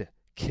dad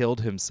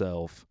killed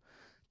himself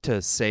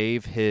to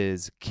save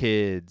his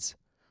kids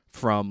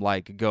from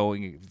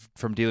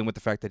from dealing with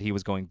the fact that he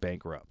was going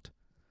bankrupt.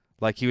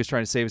 Like he was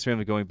trying to save his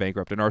family going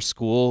bankrupt, and our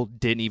school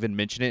didn't even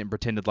mention it and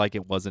pretended like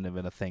it wasn't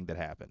even a thing that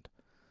happened.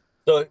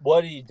 So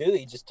what did he do?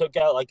 He just took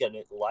out like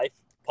a life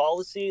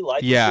policy,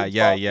 life. Yeah.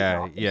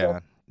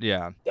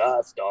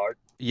 That's dark.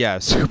 Yeah,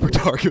 super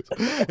dark.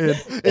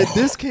 And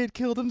this kid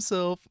killed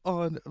himself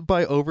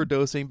by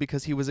overdosing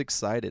because he was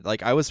excited.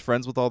 Like I was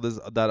friends with all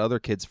that other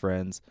kid's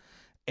friends,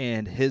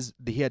 and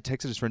he had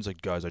texted his friends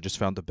like, "Guys, I just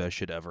found the best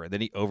shit ever," and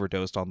then he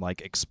overdosed on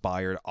like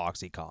expired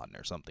OxyContin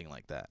or something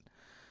like that.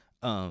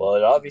 Well,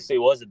 it obviously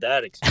wasn't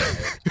that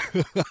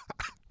expired.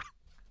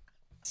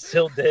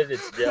 Still did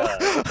its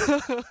job.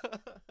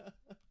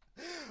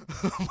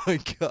 Oh my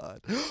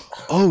god.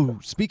 Oh,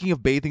 speaking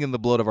of bathing in the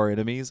blood of our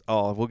enemies,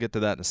 we'll get to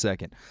that in a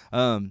second.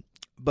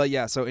 But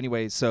yeah, so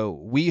anyway, so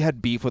we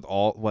had beef with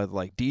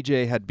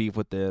DJ had beef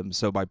with them,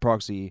 so by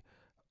proxy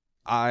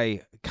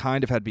I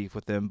kind of had beef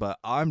with them, but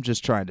I'm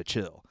just trying to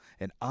chill.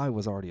 And I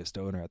was already a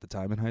stoner at the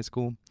time in high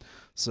school.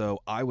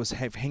 So I was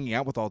hanging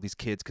out with all these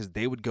kids because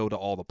they would go to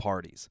all the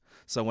parties.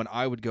 So when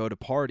I would go to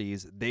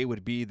parties, they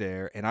would be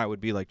there, and I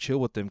would be like chill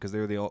with them because they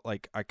were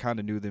I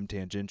kind of knew them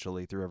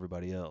tangentially through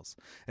everybody else.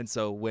 And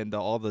so when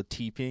all the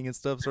TPing and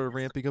stuff started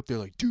ramping up, they're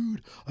like,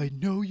 "Dude, I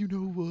know you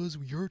know who it was.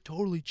 You're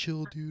totally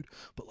chill, dude.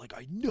 But like,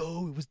 I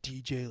know it was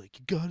DJ. Like,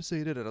 you gotta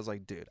say that." And I was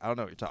like, "Dude, I don't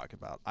know what you're talking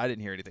about. I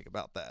didn't hear anything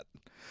about that.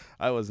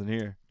 I wasn't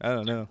here. I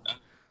don't know.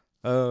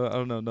 I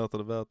don't know nothing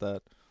about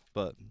that."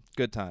 But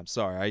good times.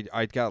 Sorry,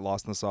 I got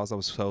lost in the sauce. That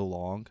was so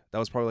long. That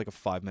was probably like a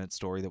 5-minute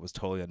story that was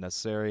totally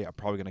unnecessary. I'm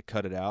probably gonna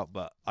cut it out,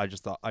 but I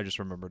just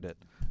remembered it,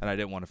 and I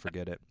didn't want to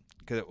forget it.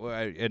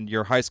 And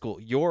your high school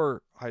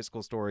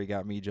story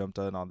got me jumped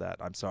in on that.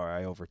 I'm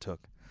sorry, I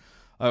overspent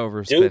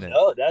Dude, it.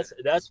 no,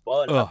 that's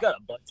fun. Ugh. I've got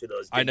a bunch of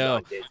those. I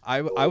know.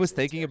 I was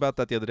thinking about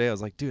that the other day. I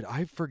was like, dude,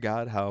 I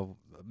forgot how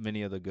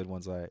many of the good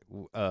ones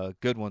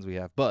we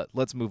have. But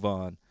let's move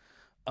on.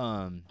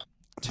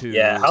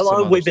 How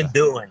long have we been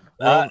doing?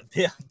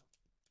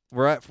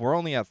 We're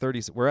only at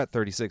 30. We're at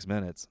 36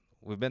 minutes.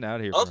 We've been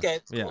out here. Okay.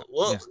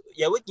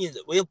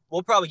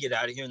 We'll probably get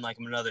out of here in like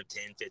another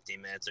 10,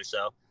 15 minutes or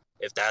so,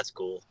 if that's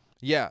cool.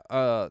 Yeah.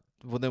 Well,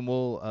 then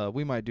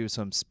we might do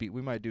some speed.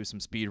 We might do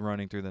some speed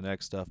running through the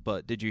next stuff.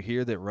 But did you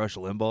hear that Rush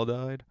Limbaugh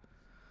died?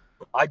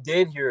 I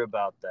did hear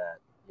about that.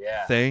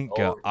 Yeah. Thank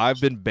God. I've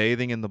been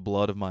bathing in the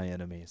blood of my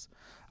enemies.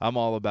 I'm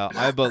all about.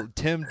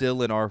 Tim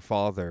Dillon, our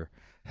father,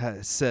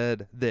 has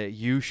said that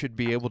you should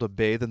be able to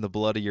bathe in the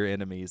blood of your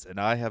enemies, and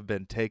I have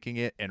been taking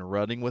it and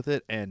running with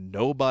it, and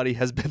nobody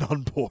has been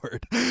on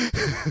board.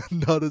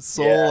 Not a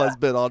soul has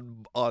been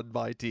on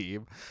my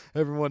team.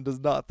 Everyone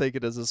does not think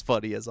it is as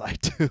funny as I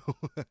do.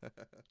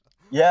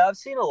 Yeah, I've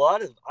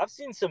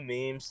seen some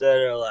memes that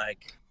are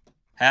like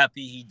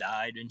happy he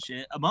died and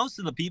shit. Most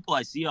of the people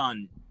I see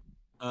on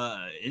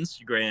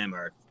Instagram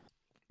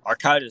are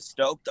kind of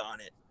stoked on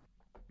it.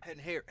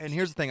 And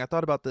here's the thing. I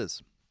thought about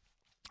this.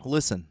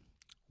 Listen,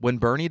 when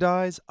Bernie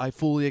dies, I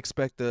fully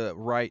expect the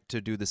right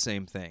to do the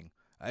same thing.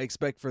 I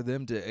expect for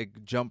them to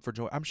jump for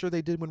joy. I'm sure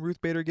they did when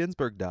Ruth Bader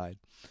Ginsburg died.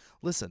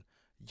 Listen,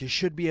 you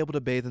should be able to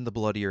bathe in the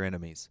blood of your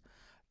enemies.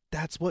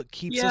 That's what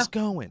keeps us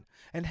going.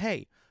 And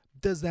hey,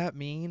 does that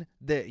mean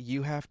that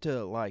you have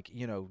to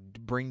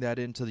bring that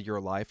into your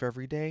life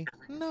every day?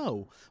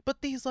 No.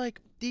 But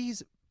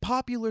these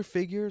popular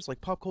figures,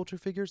 like pop culture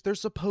figures, they're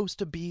supposed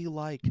to be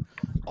like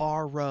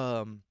our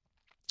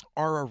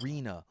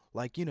arena.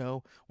 Like,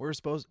 there's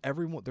supposed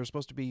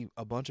to be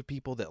a bunch of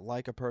people that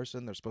like a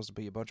person. There's supposed to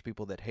be a bunch of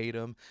people that hate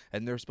them,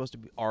 and they're supposed to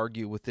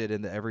argue with it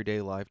in the everyday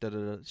life.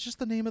 It's just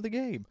the name of the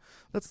game.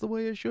 That's the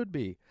way it should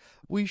be.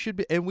 We should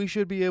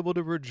be able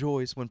to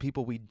rejoice when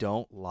people we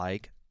don't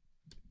like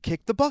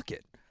kick the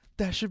bucket.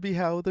 That should be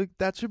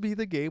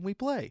the game we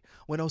play.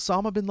 When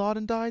Osama bin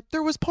Laden died,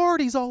 there was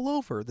parties all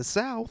over the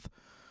South.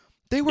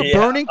 They were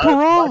burning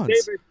Qurans.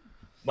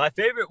 My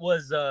favorite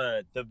was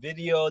the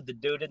video of the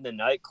dude in the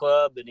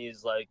nightclub, and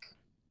he's like,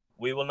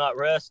 "We will not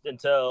rest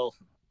until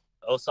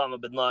Osama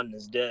bin Laden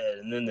is dead."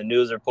 And then the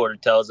news reporter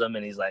tells him,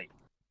 and he's like,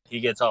 he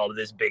gets all of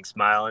this big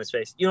smile on his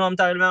face. You know what I'm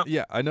talking about?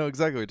 Yeah, I know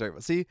exactly what you're talking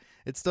about. See,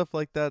 it's stuff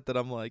like that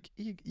I'm like,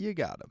 you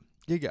got him.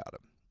 You got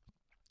him.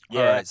 Yeah.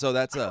 All right, so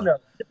that's To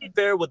be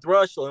fair with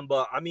Rush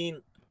Limbaugh, I mean,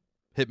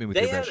 hit me with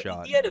your best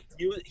shot. He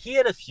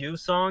had a few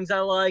songs I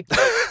liked.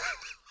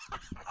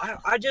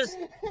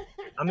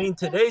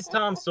 Today's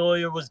Tom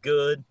Sawyer was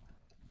good.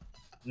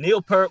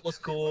 Neil Peart was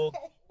cool.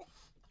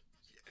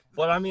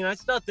 But I mean,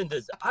 it's nothing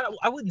to.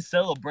 I wouldn't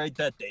celebrate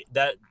that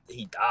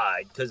he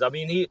died because I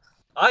mean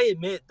I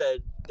admit that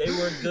they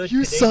were a good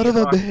You son Canadian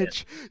of a rock band.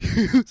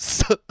 bitch. You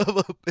son of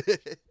a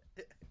bitch.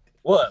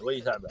 What? What are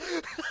you talking about?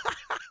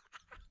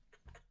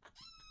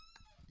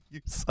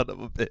 You son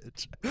of a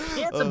bitch.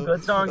 He had some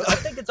good songs. I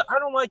think I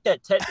don't like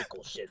that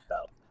technical shit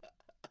though.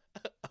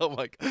 Oh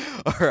my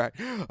god.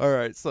 All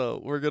right. So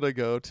we're gonna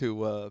go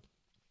to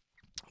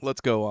let's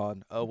go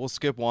on. We'll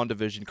skip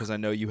WandaVision because I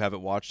know you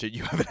haven't watched it.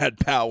 You haven't had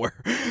power.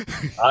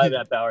 I have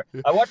that power.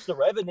 I watched The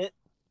Revenant.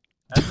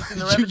 Have you seen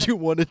The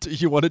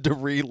Revenant? You wanted to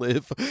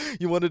relive.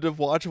 You wanted to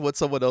watch what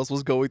someone else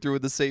was going through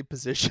in the same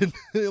position,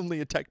 only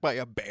attacked by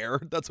a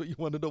bear. That's what you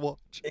wanted to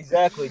watch.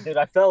 Exactly, dude.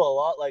 I felt a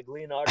lot like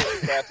Leonardo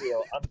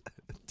DiCaprio.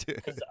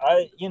 Because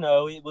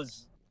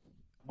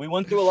we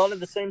went through a lot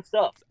of the same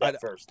stuff that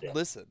first day.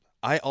 Listen,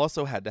 I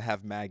also had to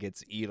have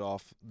maggots eat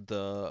off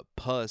the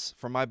pus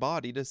from my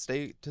body to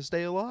stay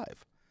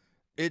alive.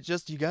 It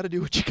just, you got to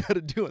do what you got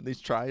to do in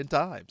these trying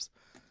times.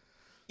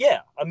 Yeah,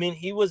 I mean,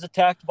 he was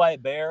attacked by a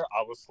bear.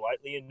 I was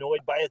slightly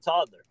annoyed by a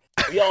toddler.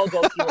 We all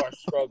go through our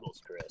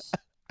struggles, Chris.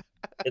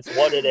 It's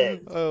what it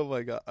is. Oh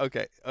my god.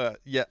 Okay.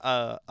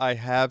 I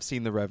have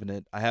seen The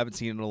Revenant. I haven't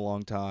seen it in a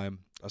long time.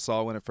 I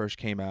saw it when it first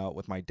came out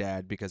with my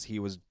dad because he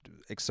was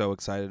so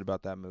excited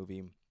about that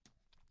movie.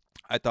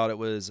 I thought it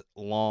was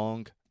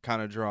long,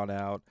 kind of drawn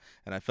out,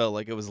 and I felt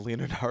like it was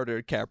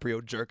Leonardo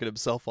DiCaprio jerking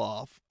himself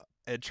off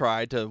and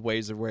tried to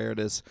raise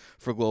awareness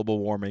for global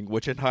warming,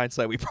 which in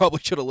hindsight we probably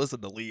should have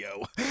listened to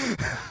Leo.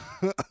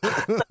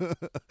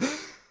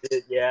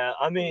 Yeah,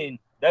 I mean,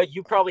 that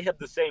you probably have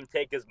the same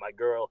take as my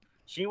girl.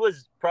 She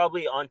was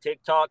probably on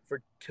TikTok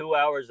for 2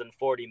 hours and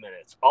 40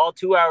 minutes. All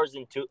 2 hours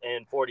and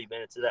 40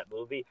 minutes of that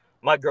movie,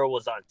 my girl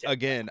was on TikTok.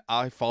 Again,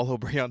 I follow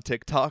Brie on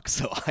TikTok,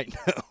 so I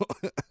know.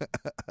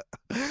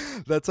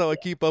 That's how I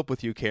keep up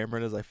with you,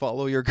 Cameron, is I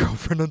follow your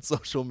girlfriend on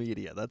social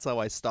media. That's how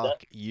I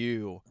stalk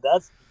you.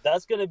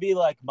 That's gonna be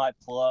like my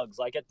plugs.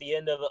 Like at the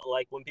end of it,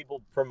 like when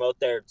people promote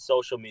their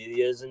social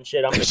medias and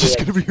shit, I'm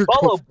gonna be like,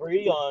 follow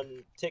Brie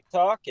on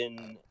TikTok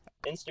and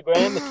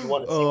Instagram if you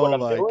want to see what I'm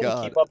doing.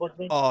 God. Keep up with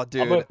me. Oh,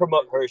 dude, I'm gonna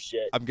promote her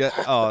shit. I'm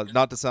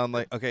not to sound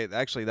like okay.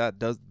 Actually, that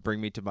does bring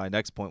me to my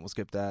next point. We'll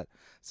skip that.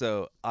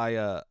 So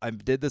I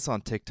did this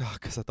on TikTok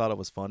because I thought it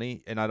was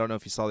funny, and I don't know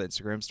if you saw the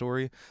Instagram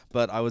story,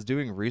 but I was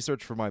doing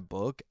research for my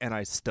book, and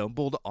I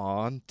stumbled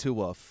on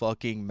to a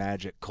fucking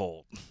magic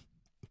cult.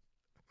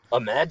 A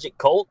magic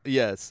cult?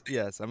 Yes.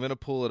 I'm gonna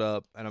pull it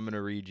up, and I'm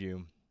gonna read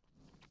you.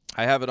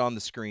 I have it on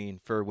the screen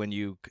for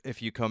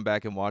if you come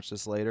back and watch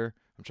this later.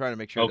 I'm trying to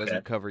make sure it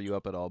doesn't cover you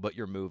up at all, but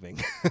you're moving.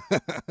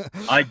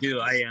 I do.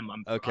 I am.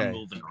 I'm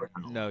moving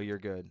around. No, you're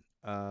good.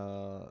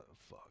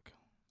 Fuck.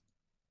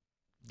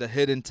 The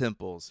Hidden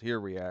Temples.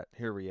 Here we at.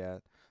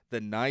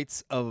 The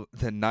Knights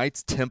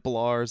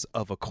Templars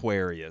of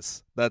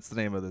Aquarius. That's the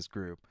name of this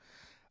group.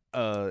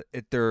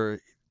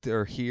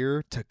 They're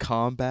here to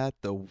combat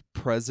the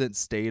present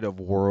state of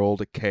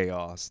world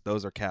chaos.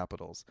 Those are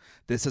capitals.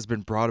 This has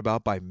been brought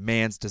about by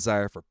man's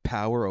desire for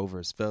power over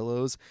his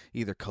fellows,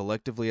 either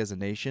collectively as a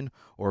nation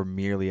or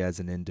merely as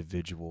an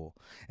individual,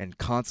 and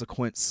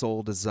consequent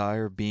sole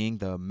desire being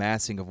the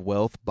amassing of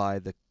wealth by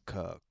the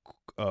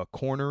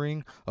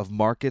cornering of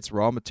markets,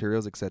 raw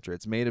materials, etc.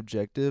 Its main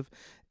objective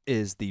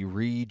is the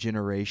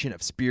regeneration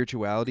of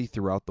spirituality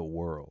throughout the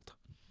world.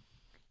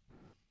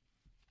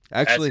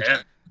 Actually,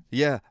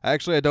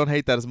 I don't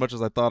hate that as much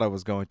as I thought I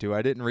was going to.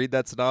 I didn't read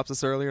that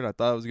synopsis earlier, and I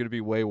thought it was going to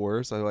be way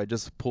worse. So I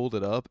just pulled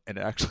it up, and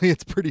actually,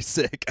 it's pretty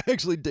sick. I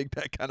actually dig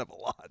that kind of a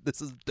lot. This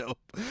is dope.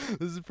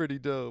 This is pretty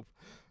dope.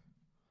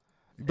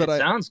 But it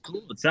sounds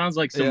cool. It sounds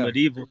like some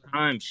medieval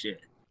time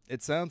shit.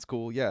 It sounds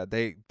cool. Yeah,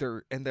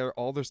 they're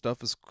all their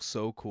stuff is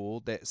so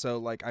cool.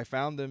 I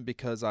found them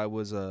because I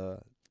was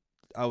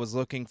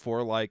looking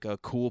for like a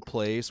cool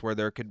place where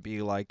there could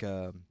be like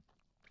a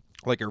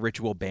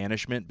ritual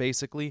banishment,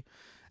 basically.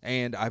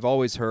 And I've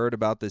always heard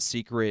about the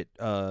secret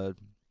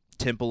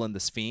temple in the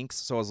Sphinx,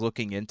 so I was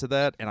looking into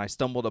that, and I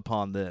stumbled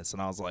upon this,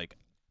 and I was like,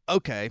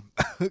 okay,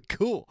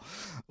 cool.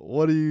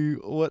 What are you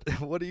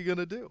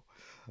gonna do?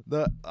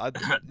 But I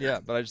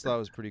just thought it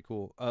was pretty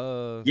cool.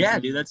 Yeah,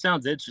 dude, that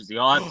sounds interesting.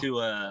 I'll have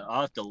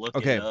to look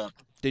it up.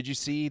 Did you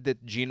see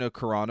that Gina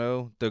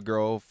Carano, the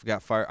girl,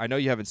 got fired? I know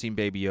you haven't seen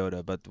Baby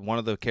Yoda, but one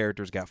of the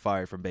characters got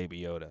fired from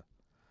Baby Yoda.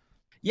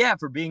 Yeah,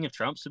 for being a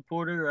Trump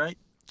supporter, right?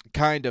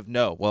 Kind of.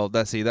 No. Well,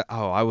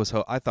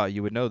 I thought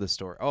you would know this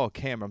story. Oh,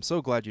 Cam, I'm so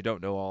glad you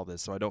don't know all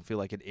this, so I don't feel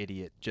like an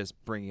idiot just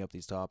bringing up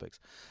these topics.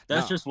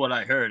 That's just what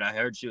I heard. I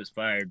heard she was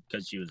fired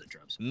because she was a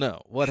Trump supporter.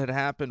 No. What had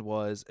happened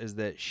is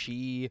that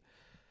she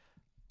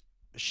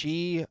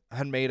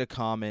had made a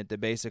comment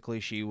that basically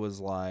she was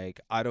like,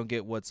 I don't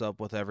get what's up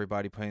with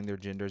everybody putting their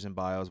genders in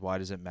bios. Why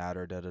does it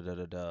matter? Da da da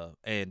da da.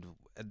 And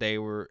they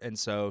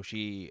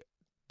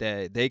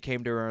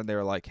came to her and they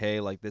were like, hey,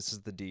 like, this is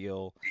the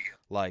deal.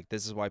 Like,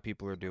 this is why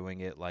people are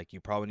doing it. Like,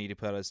 you probably need to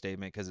put out a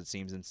statement because it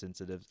seems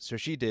insensitive. So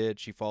she did.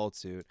 She followed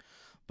suit.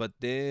 But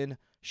then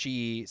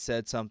she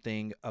said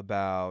something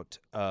about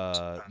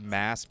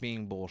masks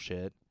being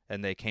bullshit.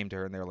 And they came to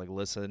her and they were like,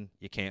 listen,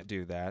 you can't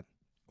do that.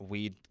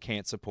 we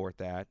can't support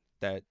that.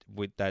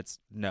 That's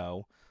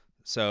no.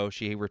 So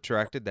she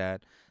retracted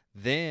that.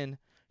 Then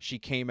she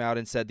came out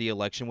and said the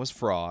election was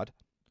fraud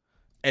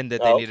and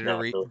that Oh,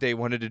 naturally. they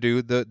wanted to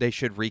do they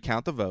should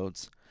recount the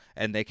votes,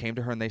 and they came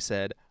to her and they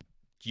said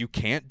you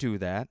can't do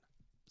that.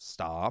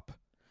 Stop.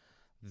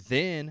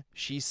 Then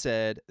she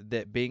said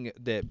that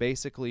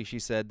basically she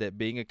said that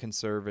being a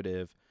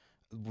conservative,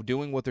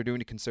 doing what they're doing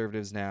to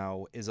conservatives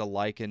now is a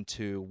liken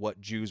to what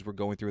Jews were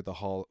going through at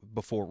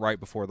the right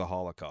before the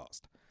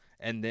Holocaust.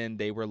 And then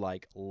they were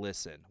like,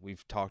 "Listen,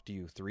 we've talked to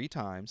you 3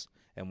 times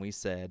and we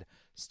said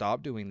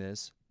stop doing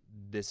this.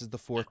 This is the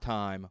 4th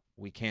time.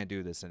 We can't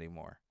do this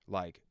anymore.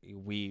 Like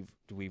we've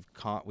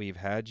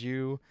had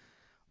you.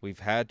 We've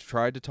had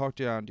tried to talk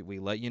to you. We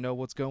let you know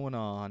what's going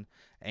on,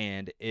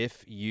 and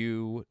if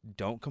you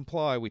don't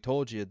comply, we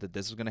told you that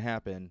this is going to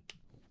happen.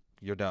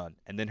 You're done."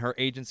 And then her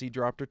agency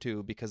dropped her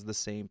too because of the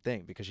same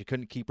thing, because she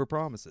couldn't keep her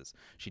promises.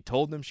 She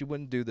told them she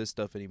wouldn't do this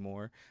stuff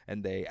anymore,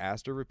 and they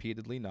asked her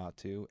repeatedly not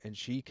to, and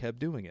she kept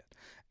doing it.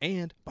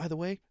 And by the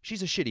way,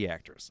 she's a shitty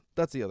actress.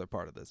 That's the other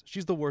part of this.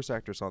 She's the worst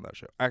actress on that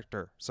show.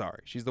 Actor,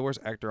 sorry. She's the worst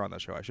actor on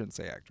that show. I shouldn't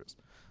say actress.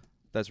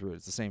 That's rude.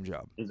 It's the same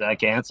job. Is that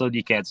canceled?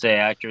 You can't say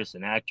actress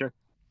and actor?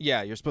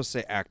 Yeah, you're supposed to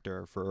say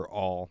actor for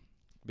all,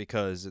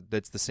 because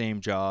that's the same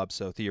job.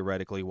 So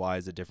theoretically, why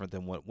is it different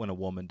than when a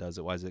woman does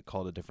it? Why is it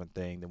called a different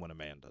thing than when a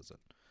man does it?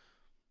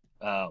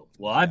 Oh,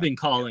 well, I've been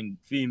calling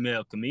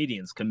female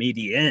comedians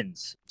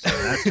comedians. So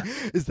that's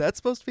Is that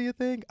supposed to be a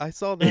thing? I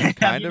saw that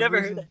kind you of.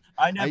 never heard that?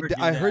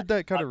 I heard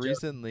that kind of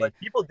recently. But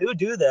people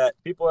do that.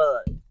 People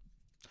are like,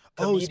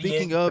 Oh,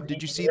 speaking of,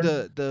 did you see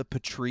comedian. the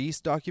Patrice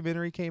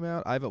documentary came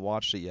out? I haven't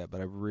watched it yet, but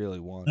I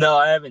really want. No,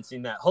 I haven't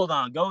seen that. Hold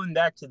on, going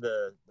back to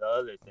the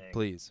other thing.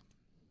 Please.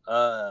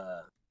 I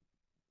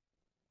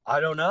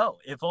don't know.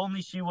 If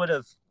only she would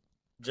have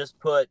just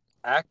put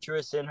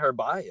actress in her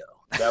bio.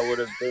 That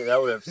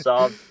would have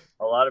solved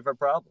a lot of her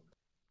problems.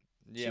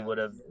 Yeah.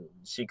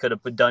 She could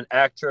have done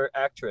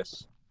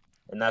actress,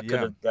 and that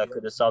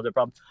could have solved her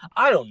problem.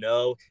 I don't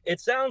know. It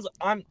sounds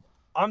I'm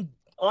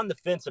on the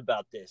fence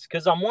about this,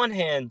 because on one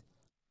hand,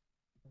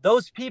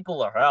 those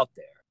people are out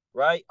there,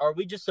 right? Are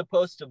we just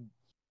supposed to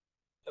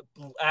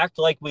act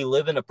like we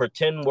live in a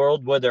pretend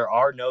world where there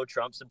are no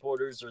Trump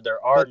supporters, or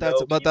there are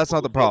but that's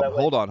not the problem.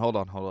 Hold Hold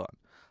on.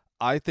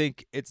 I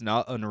think it's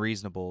not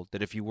unreasonable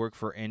that if you work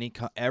for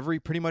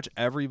pretty much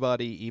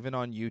everybody, even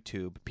on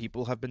YouTube,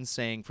 people have been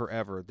saying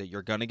forever that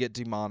you're going to get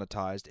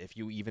demonetized if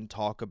you even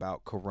talk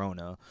about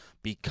Corona,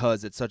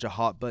 because it's such a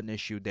hot button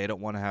issue. They don't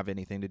want to have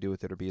anything to do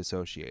with it or be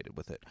associated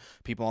with it.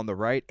 People on the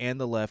right and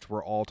the left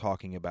were all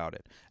talking about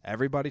it.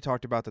 Everybody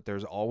talked about that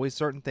there's always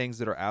certain things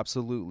that are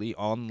absolutely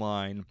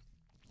online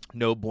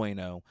no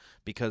bueno,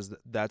 because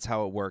that's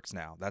how it works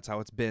now. That's how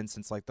it's been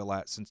since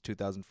since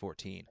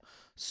 2014.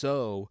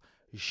 So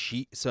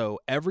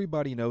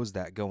everybody knows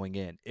that going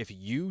in. If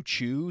you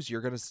choose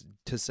you're going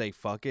to say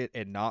fuck it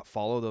and not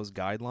follow those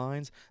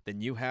guidelines, then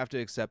you have to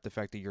accept the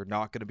fact that you're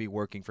not going to be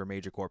working for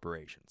major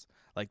corporations.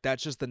 Like,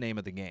 that's just the name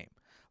of the game.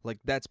 Like,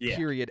 that's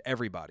period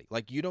everybody.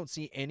 Like, you don't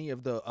see any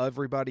of the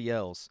everybody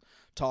else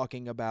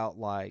talking about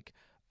like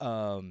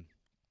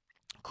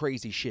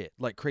crazy shit,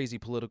 like crazy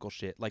political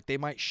shit. Like, they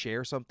might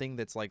share something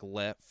that's like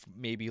left,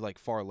 maybe like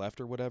far left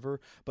or whatever,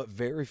 but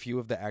very few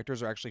of the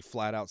actors are actually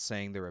flat out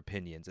saying their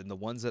opinions, and the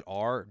ones that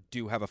are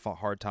do have a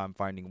hard time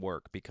finding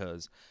work,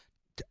 because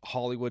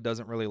Hollywood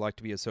doesn't really like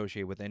to be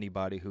associated with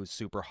anybody who's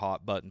super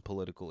hot button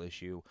political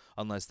issue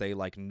unless they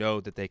like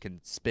know that they can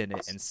spin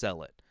it and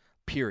sell it,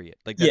 period.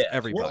 Like, that's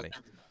everybody.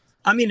 Well,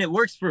 I mean, it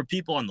works for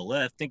people on the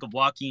left. Think of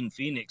Joaquin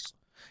Phoenix.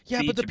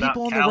 Yeah, but the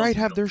people on the right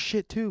have their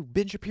shit too.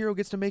 Ben Shapiro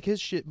gets to make his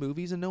shit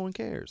movies and no one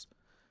cares.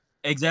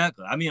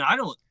 Exactly. I mean,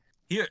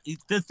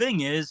 the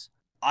thing is,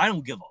 I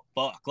don't give a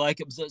fuck. Like,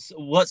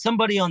 what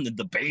somebody on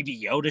the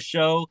Baby Yoda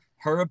show,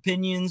 her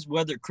opinions,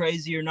 whether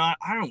crazy or not,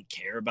 I don't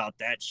care about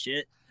that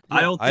shit. Yeah,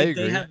 I don't think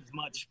they have as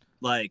much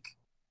like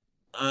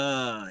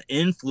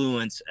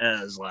influence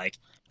as like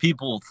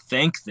people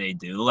think they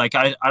do. Like,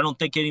 I don't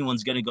think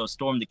anyone's gonna go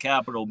storm the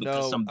Capitol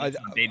because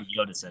Baby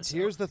Yoda says so.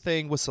 Here's the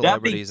thing with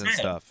celebrities and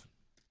stuff.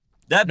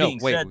 That being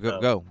said,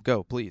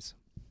 go, please.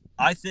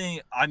 I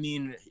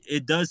mean,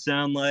 it does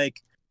sound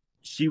like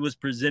she was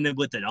presented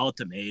with an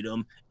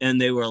ultimatum,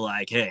 and they were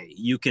like, "Hey,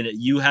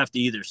 you have to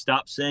either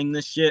stop saying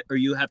this shit, or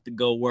you have to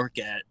go work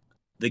at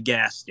the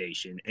gas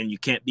station, and you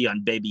can't be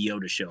on Baby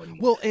Yoda show anymore."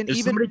 Well, and if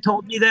somebody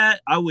told me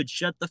that, I would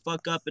shut the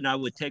fuck up and I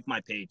would take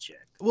my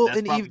paycheck. Well,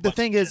 and the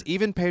thing is,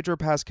 even Pedro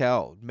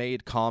Pascal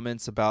made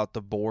comments about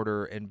the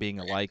border and being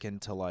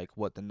likened to like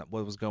what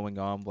was going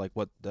on, like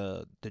what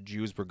the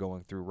Jews were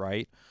going through,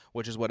 right?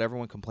 Which is what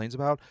everyone complains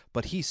about.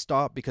 But he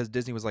stopped because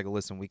Disney was like,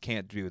 "Listen, we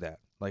can't do that.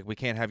 Like, we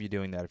can't have you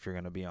doing that if you're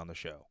going to be on the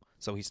show."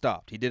 So he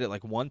stopped. He did it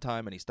like one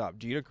time and he stopped.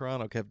 Gina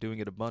Carano kept doing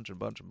it a bunch.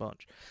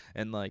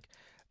 And like,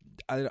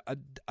 I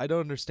I don't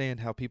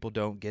understand how people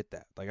don't get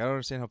that. Like I don't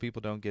understand how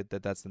people don't get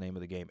that that's the name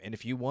of the game. And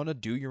if you want to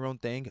do your own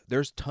thing,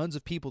 there's tons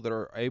of people that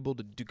are able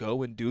to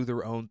go and do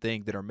their own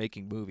thing that are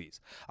making movies.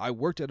 I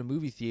worked at a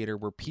movie theater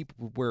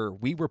where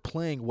we were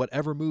playing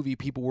whatever movie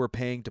people were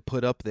paying to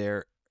put up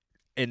there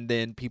and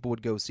then people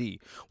would go see.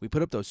 We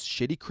put up those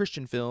shitty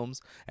Christian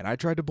films and I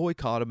tried to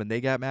boycott them and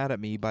they got mad at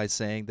me by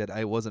saying that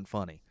I wasn't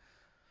funny.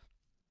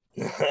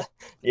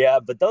 Yeah,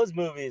 but those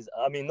movies,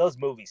 I mean, those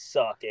movies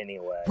suck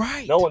anyway. No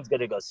Right. one's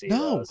gonna go see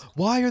No. those.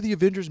 Why are the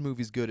Avengers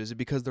movies good? Is it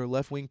because they're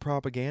left wing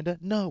propaganda?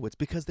 No, it's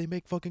because they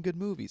make fucking good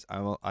movies.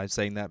 I'm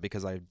saying that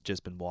because I've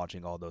just been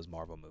watching all those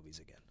Marvel movies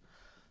again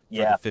for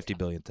the Yeah. 50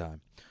 billionth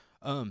time.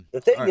 The All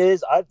thing right.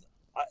 is,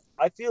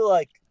 I feel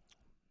like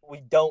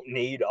we don't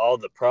need all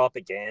the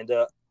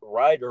propaganda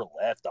right or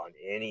left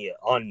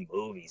on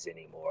movies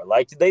anymore.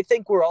 Like, do they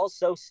think we're all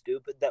so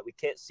stupid that we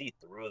can't see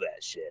through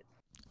that shit?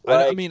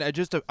 I Like, mean,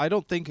 I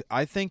don't think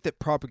I think that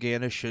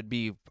propaganda should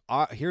be.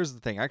 Here's the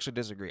thing. I actually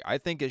disagree. I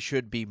think it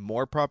should be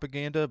more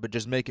propaganda, but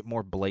just make it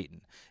more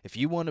blatant. If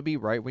you want to be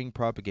right wing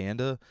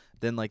propaganda,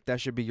 then like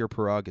that should be your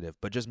prerogative.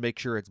 But just make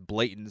sure it's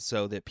blatant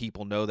so that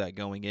people know that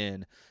going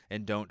in,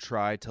 and don't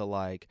try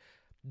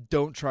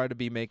to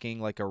be making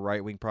like a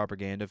right wing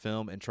propaganda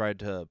film and try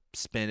to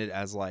spin it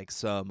as like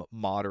some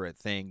moderate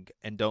thing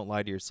and don't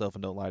lie to yourself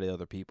and don't lie to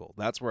other people.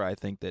 That's where I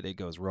think that it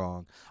goes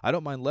wrong. I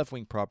don't mind left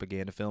wing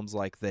propaganda films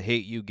like The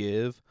Hate You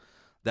Give.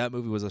 That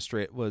movie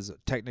was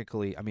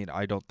technically, I mean,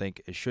 I don't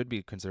think it should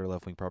be considered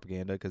left wing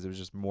propaganda because it was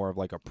just more of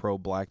like a pro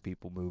black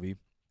people movie,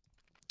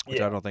 which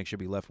I yeah, don't think should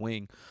be left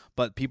wing,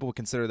 but people would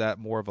consider that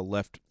more of a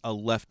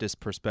leftist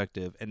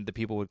perspective, and the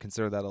people would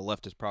consider that a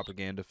leftist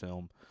propaganda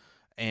film,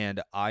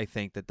 and I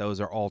think that those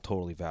are all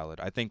totally valid.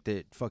 I think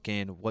that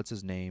fucking what's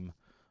his name,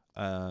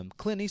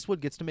 Clint Eastwood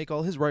gets to make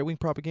all his right wing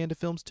propaganda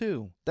films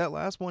too. That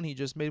last one he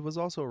just made was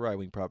also a right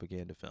wing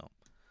propaganda film.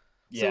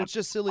 So yeah. it's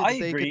just silly I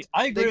that agree.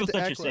 I they agree get with to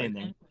what you're act saying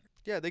like there.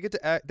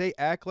 yeah they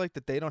act like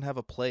that they don't have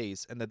a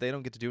place and that they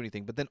don't get to do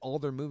anything. But then all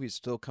their movies are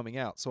still coming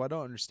out. So I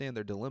don't understand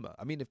their dilemma.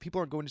 I mean, if people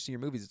aren't going to see your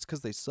movies, it's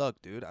because they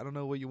suck, dude. I don't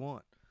know what you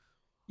want.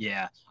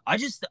 Yeah, I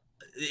just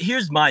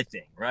here's my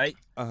thing, right?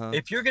 Uh huh.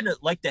 If you're gonna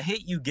like the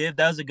hate you give,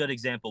 that was a good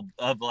example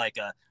of like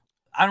a.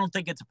 I don't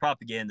think it's a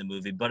propaganda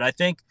movie, but I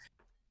think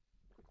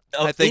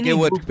I think it any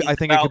would. movie I is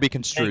think it could about be conveying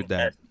construed a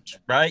that. message,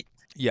 right?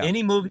 Yeah.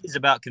 Any movie is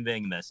about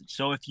conveying a message.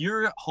 So if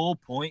your whole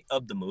point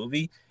of the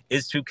movie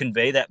is to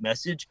convey that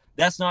message,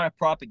 that's not a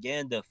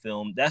propaganda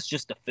film. That's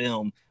just a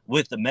film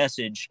with a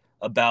message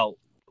about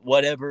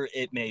whatever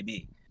it may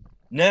be.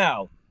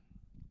 Now,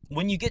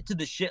 when you get to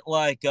the shit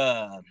like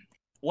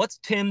what's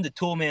Tim the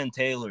Toolman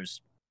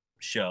Taylor's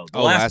show, The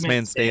Oh, Last Last Man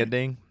Man Standing.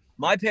 Standing.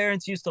 My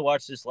parents used to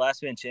watch this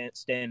Last Man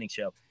Standing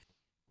show,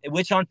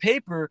 which on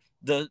paper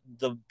the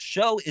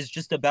show is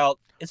just about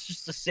it's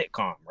just a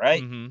sitcom,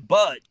 right? Mm-hmm.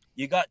 But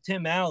you got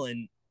Tim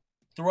Allen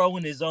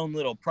throwing his own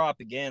little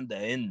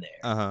propaganda in there.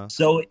 Uh huh.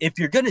 So if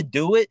you're gonna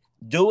do it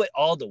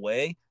all the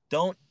way.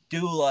 Don't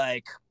do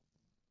like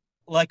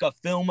a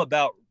film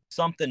about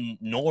something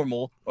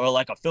normal or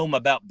like a film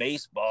about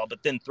baseball,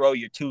 but then throw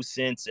your 2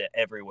 cents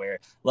everywhere.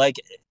 Like,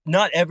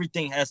 not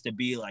everything has to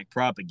be like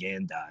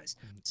propagandized.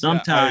 Yeah, I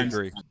Sometimes,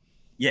 agree.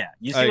 yeah.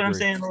 You I see what I'm agree.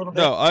 saying a little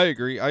bit? No, I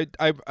agree.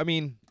 I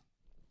mean,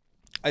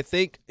 I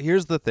think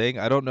here's the thing.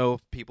 I don't know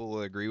if people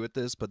will agree with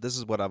this, but this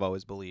is what I've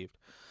always believed.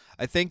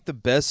 I think the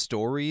best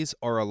stories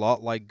are a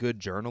lot like good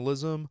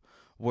journalism,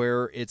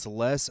 where it's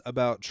less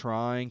about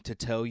trying to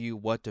tell you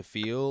what to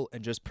feel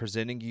and just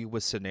presenting you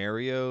with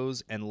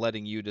scenarios and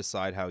letting you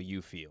decide how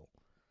you feel.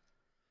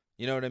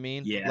 You know what I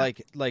mean? Yeah, yeah,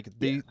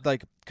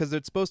 Like because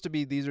it's supposed to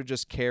be these are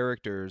just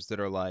characters that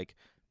are like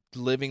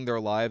living their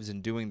lives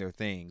and doing their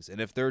things.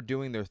 And if they're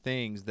doing their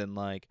things, then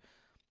like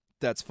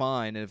that's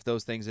fine. And if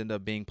those things end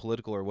up being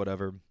political or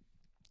whatever,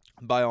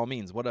 by all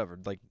means, whatever.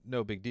 Like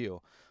no big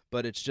deal.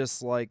 But it's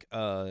just like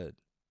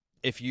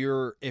if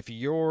you're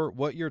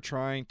what you're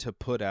trying to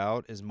put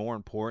out is more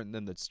important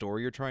than the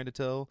story you're trying to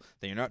tell,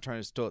 then you're not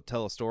trying to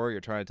tell a story,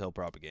 you're trying to tell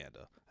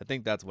propaganda. I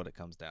think that's what it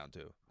comes down to.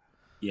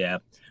 yeah.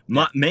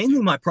 Yeah. Mainly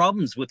my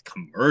problems with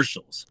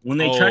commercials when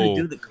they try to Oh,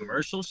 do the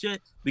commercial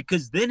shit,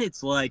 because then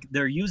it's like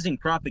they're using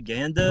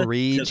propaganda to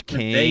Preach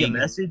convey a King.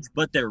 message,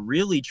 but they're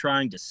really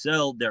trying to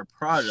sell their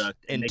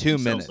product and In make two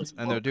themselves look minutes, and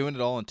they're local. doing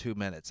it all in 2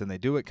 minutes, and they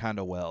do it kind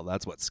of well.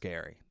 That's what's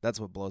scary.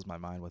 That's what blows my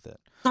mind with it.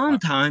 Uh,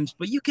 Sometimes,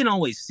 but you can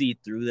always see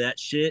through that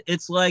shit.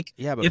 It's like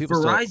yeah, but if people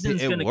still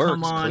Verizon's it gonna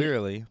come works on,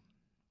 clearly.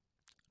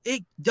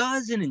 it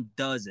doesn't and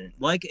doesn't.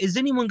 Like, is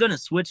anyone gonna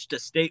switch to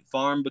State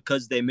Farm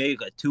because they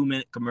make a 2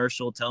 minute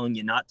commercial telling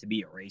you not to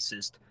be a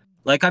racist?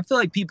 Like, I feel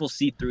like people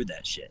see through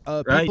that shit,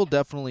 right? People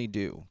definitely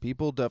do.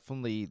 People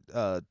definitely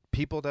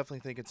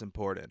think it's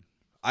important.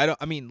 I don't.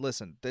 I mean,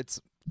 listen. That's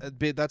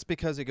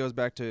because it goes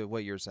back to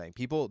what you're saying.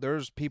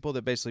 There's people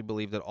that basically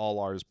believe that all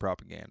art is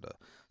propaganda.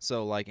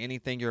 So like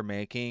anything you're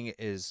making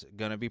is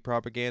gonna be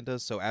propaganda.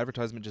 So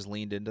advertisement just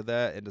leaned into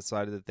that and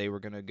decided that they were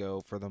gonna go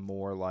for the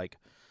more like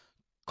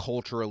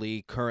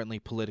culturally, currently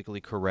politically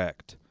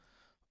correct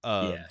Yeah.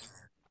 um,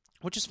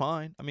 which is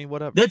fine. I mean,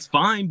 whatever. That's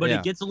fine, but it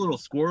Yeah. gets a little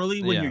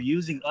squirrely when Yeah. you're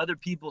using other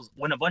people's,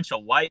 when a bunch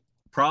of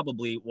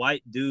probably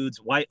white dudes,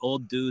 white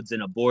old dudes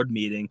in a board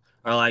meeting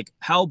are like,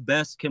 how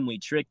best can we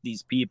trick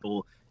these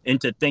people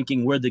into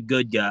thinking we're the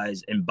good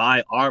guys and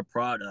buy our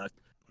product?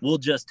 We'll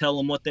just tell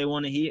them what they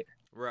want to hear.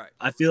 Right.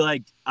 I feel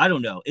like, I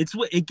don't know.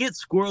 It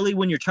gets squirrely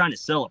when you're trying to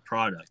sell a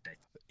product.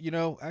 You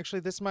know,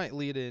 actually, this might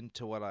lead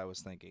into what I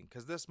was thinking,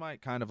 because this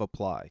might kind of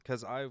apply.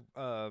 Because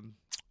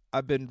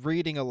I've been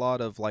reading a lot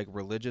of like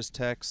religious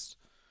texts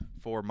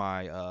for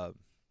my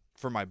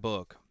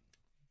book,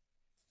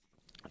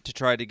 to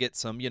try to get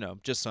some,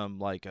 just some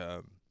like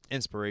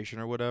inspiration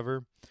or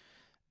whatever.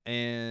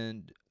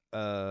 And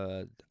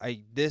I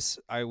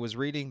was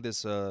reading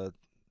this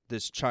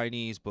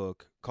Chinese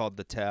book called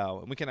The Tao,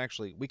 and we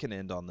can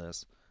end on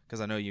this because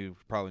I know you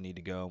probably need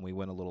to go, and we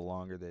went a little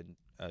longer than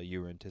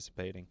you were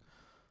anticipating,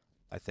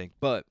 I think.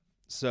 But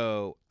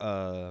so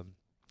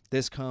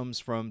this comes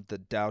from the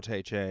Tao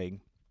Te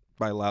Ching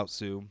by Lao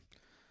Tzu.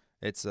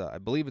 It's I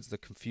believe it's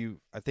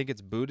I think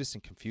it's Buddhist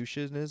and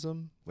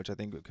Confucianism, which I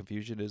think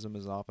Confucianism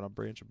is often a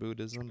branch of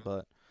Buddhism.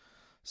 But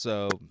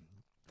so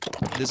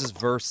this is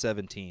verse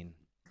 17.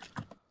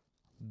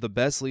 The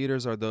best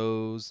leaders are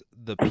those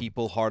the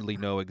people hardly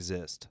know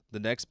exist. The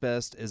next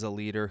best is a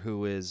leader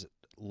who is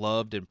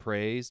loved and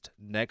praised.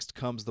 Next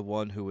comes the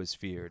one who is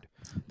feared.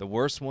 The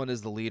worst one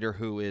is the leader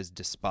who is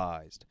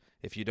despised.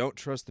 If you don't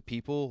trust the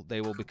people, they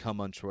will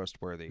become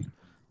untrustworthy.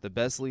 The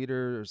best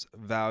leaders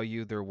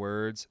value their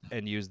words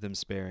and use them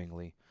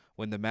sparingly.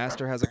 When the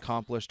master has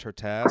accomplished her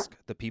task,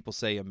 the people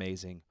say,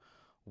 amazing.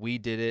 We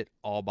did it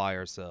all by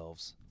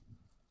ourselves.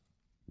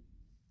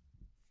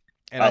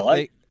 And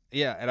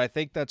I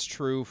think that's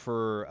true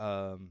for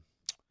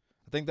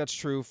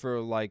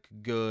like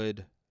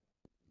good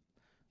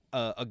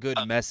a good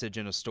message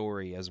in a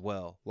story as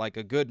well. Like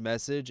a good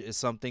message is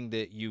something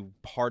that you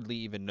hardly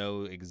even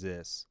know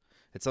exists.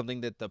 It's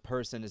something that the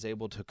person is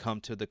able to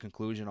come to the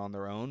conclusion on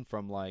their own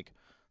from like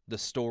the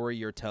story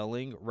you're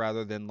telling,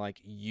 rather than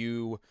like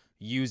you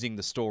using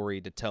the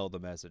story to tell the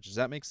message. Does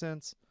that make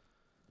sense?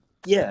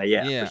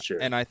 Yeah, for sure.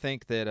 And I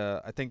think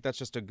that's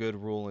just a good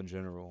rule in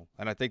general.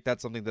 And I think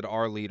that's something that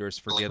our leaders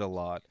forget a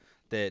lot,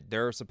 that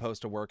they're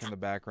supposed to work in the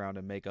background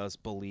and make us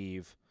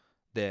believe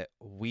that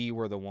we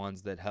were the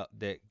ones that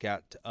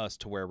got us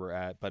to where we're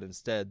at, but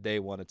instead they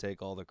want to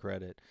take all the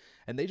credit.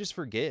 And they just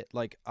forget.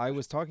 Like I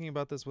was talking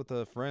about this with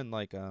a friend,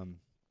 like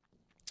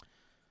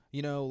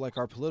like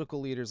our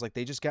political leaders, like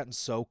they just gotten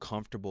so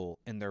comfortable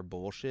in their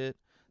bullshit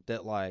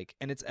that like,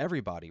 and it's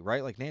everybody,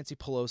 right? Like Nancy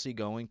Pelosi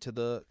going to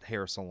the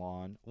hair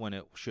salon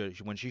when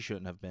she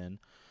shouldn't have been.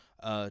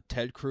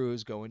 Ted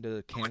Cruz going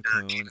to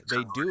Cancun.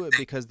 They do it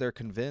because they're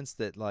convinced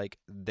that like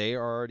they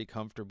are already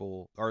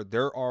comfortable, or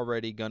they're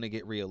already gonna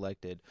get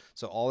reelected.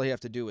 So all they have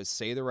to do is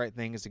say the right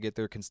things to get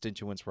their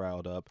constituents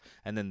riled up,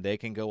 and then they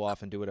can go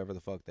off and do whatever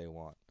the fuck they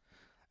want.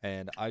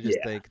 And I just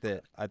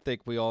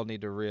think we all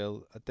need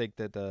to I think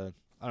that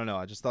I don't know.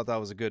 I just thought that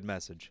was a good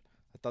message.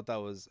 I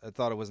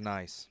thought it was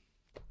nice.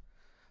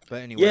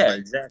 But anyway. Yeah,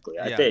 exactly.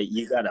 I think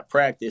you gotta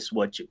practice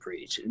what you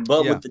preach.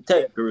 But with the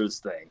Ted Cruz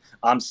thing,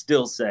 I'm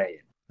still saying,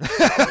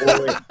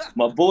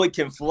 my boy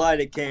can fly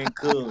to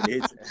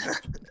Cancun.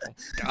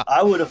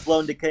 I would have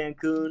flown to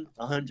Cancun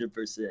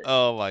 100%.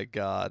 Oh my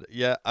God.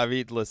 Yeah, I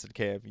mean, listen,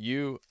 Cam,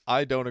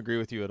 I don't agree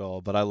with you at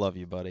all, but I love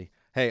you, buddy.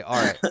 Hey, all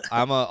right.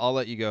 I'll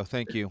let you go.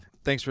 Thank you.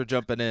 Thanks for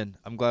jumping in.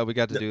 I'm glad we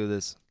got to do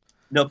this.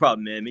 No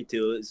problem, man. Me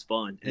too. It's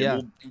fun.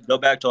 And we'll go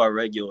back to our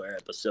regular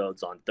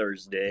episodes on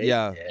Thursday.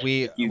 Yeah,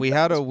 we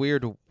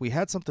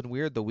had something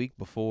weird the week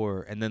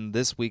before, and then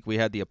this week we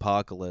had the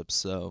apocalypse.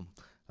 So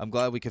I'm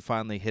glad we could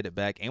finally hit it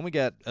back, and we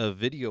got a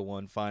video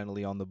one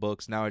finally on the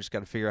books. Now I just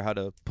got to figure out how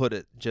to put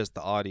it just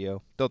the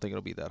audio. Don't think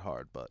it'll be that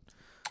hard, but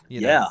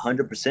yeah,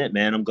 100%,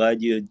 man. I'm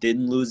glad you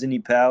didn't lose any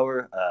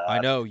power. I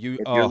know you.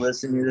 If you're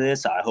listening to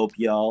this, I hope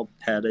y'all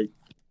had a.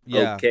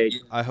 Yeah, okay.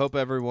 I hope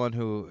everyone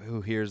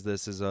who hears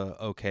this is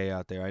okay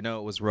out there. I know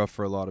it was rough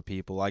for a lot of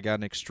people. I got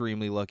an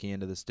extremely lucky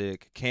end of the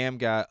stick. Cam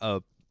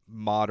got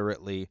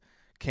moderately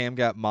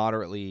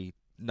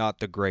not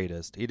the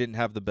greatest. He didn't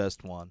have the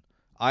best one.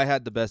 I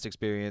had the best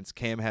experience.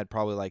 Cam had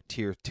probably like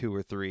tier 2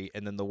 or 3,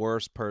 and then the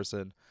worst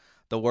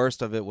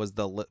of it was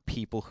the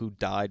people who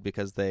died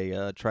because they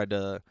were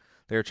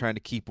trying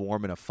to keep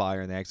warm in a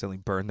fire and they accidentally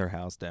burned their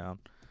house down.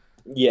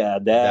 Yeah,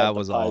 that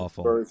was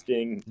awful.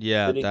 Bursting,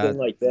 anything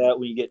like that,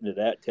 when you get into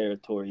that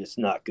territory, it's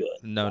not good.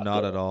 No,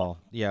 not at all.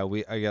 Yeah,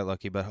 I got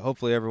lucky, but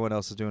hopefully everyone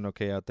else is doing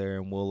okay out there,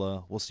 and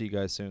we'll see you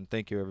guys soon.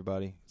 Thank you,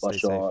 everybody. Stay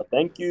safe.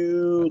 Thank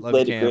you. Love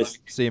you, Cam.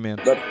 See you, man.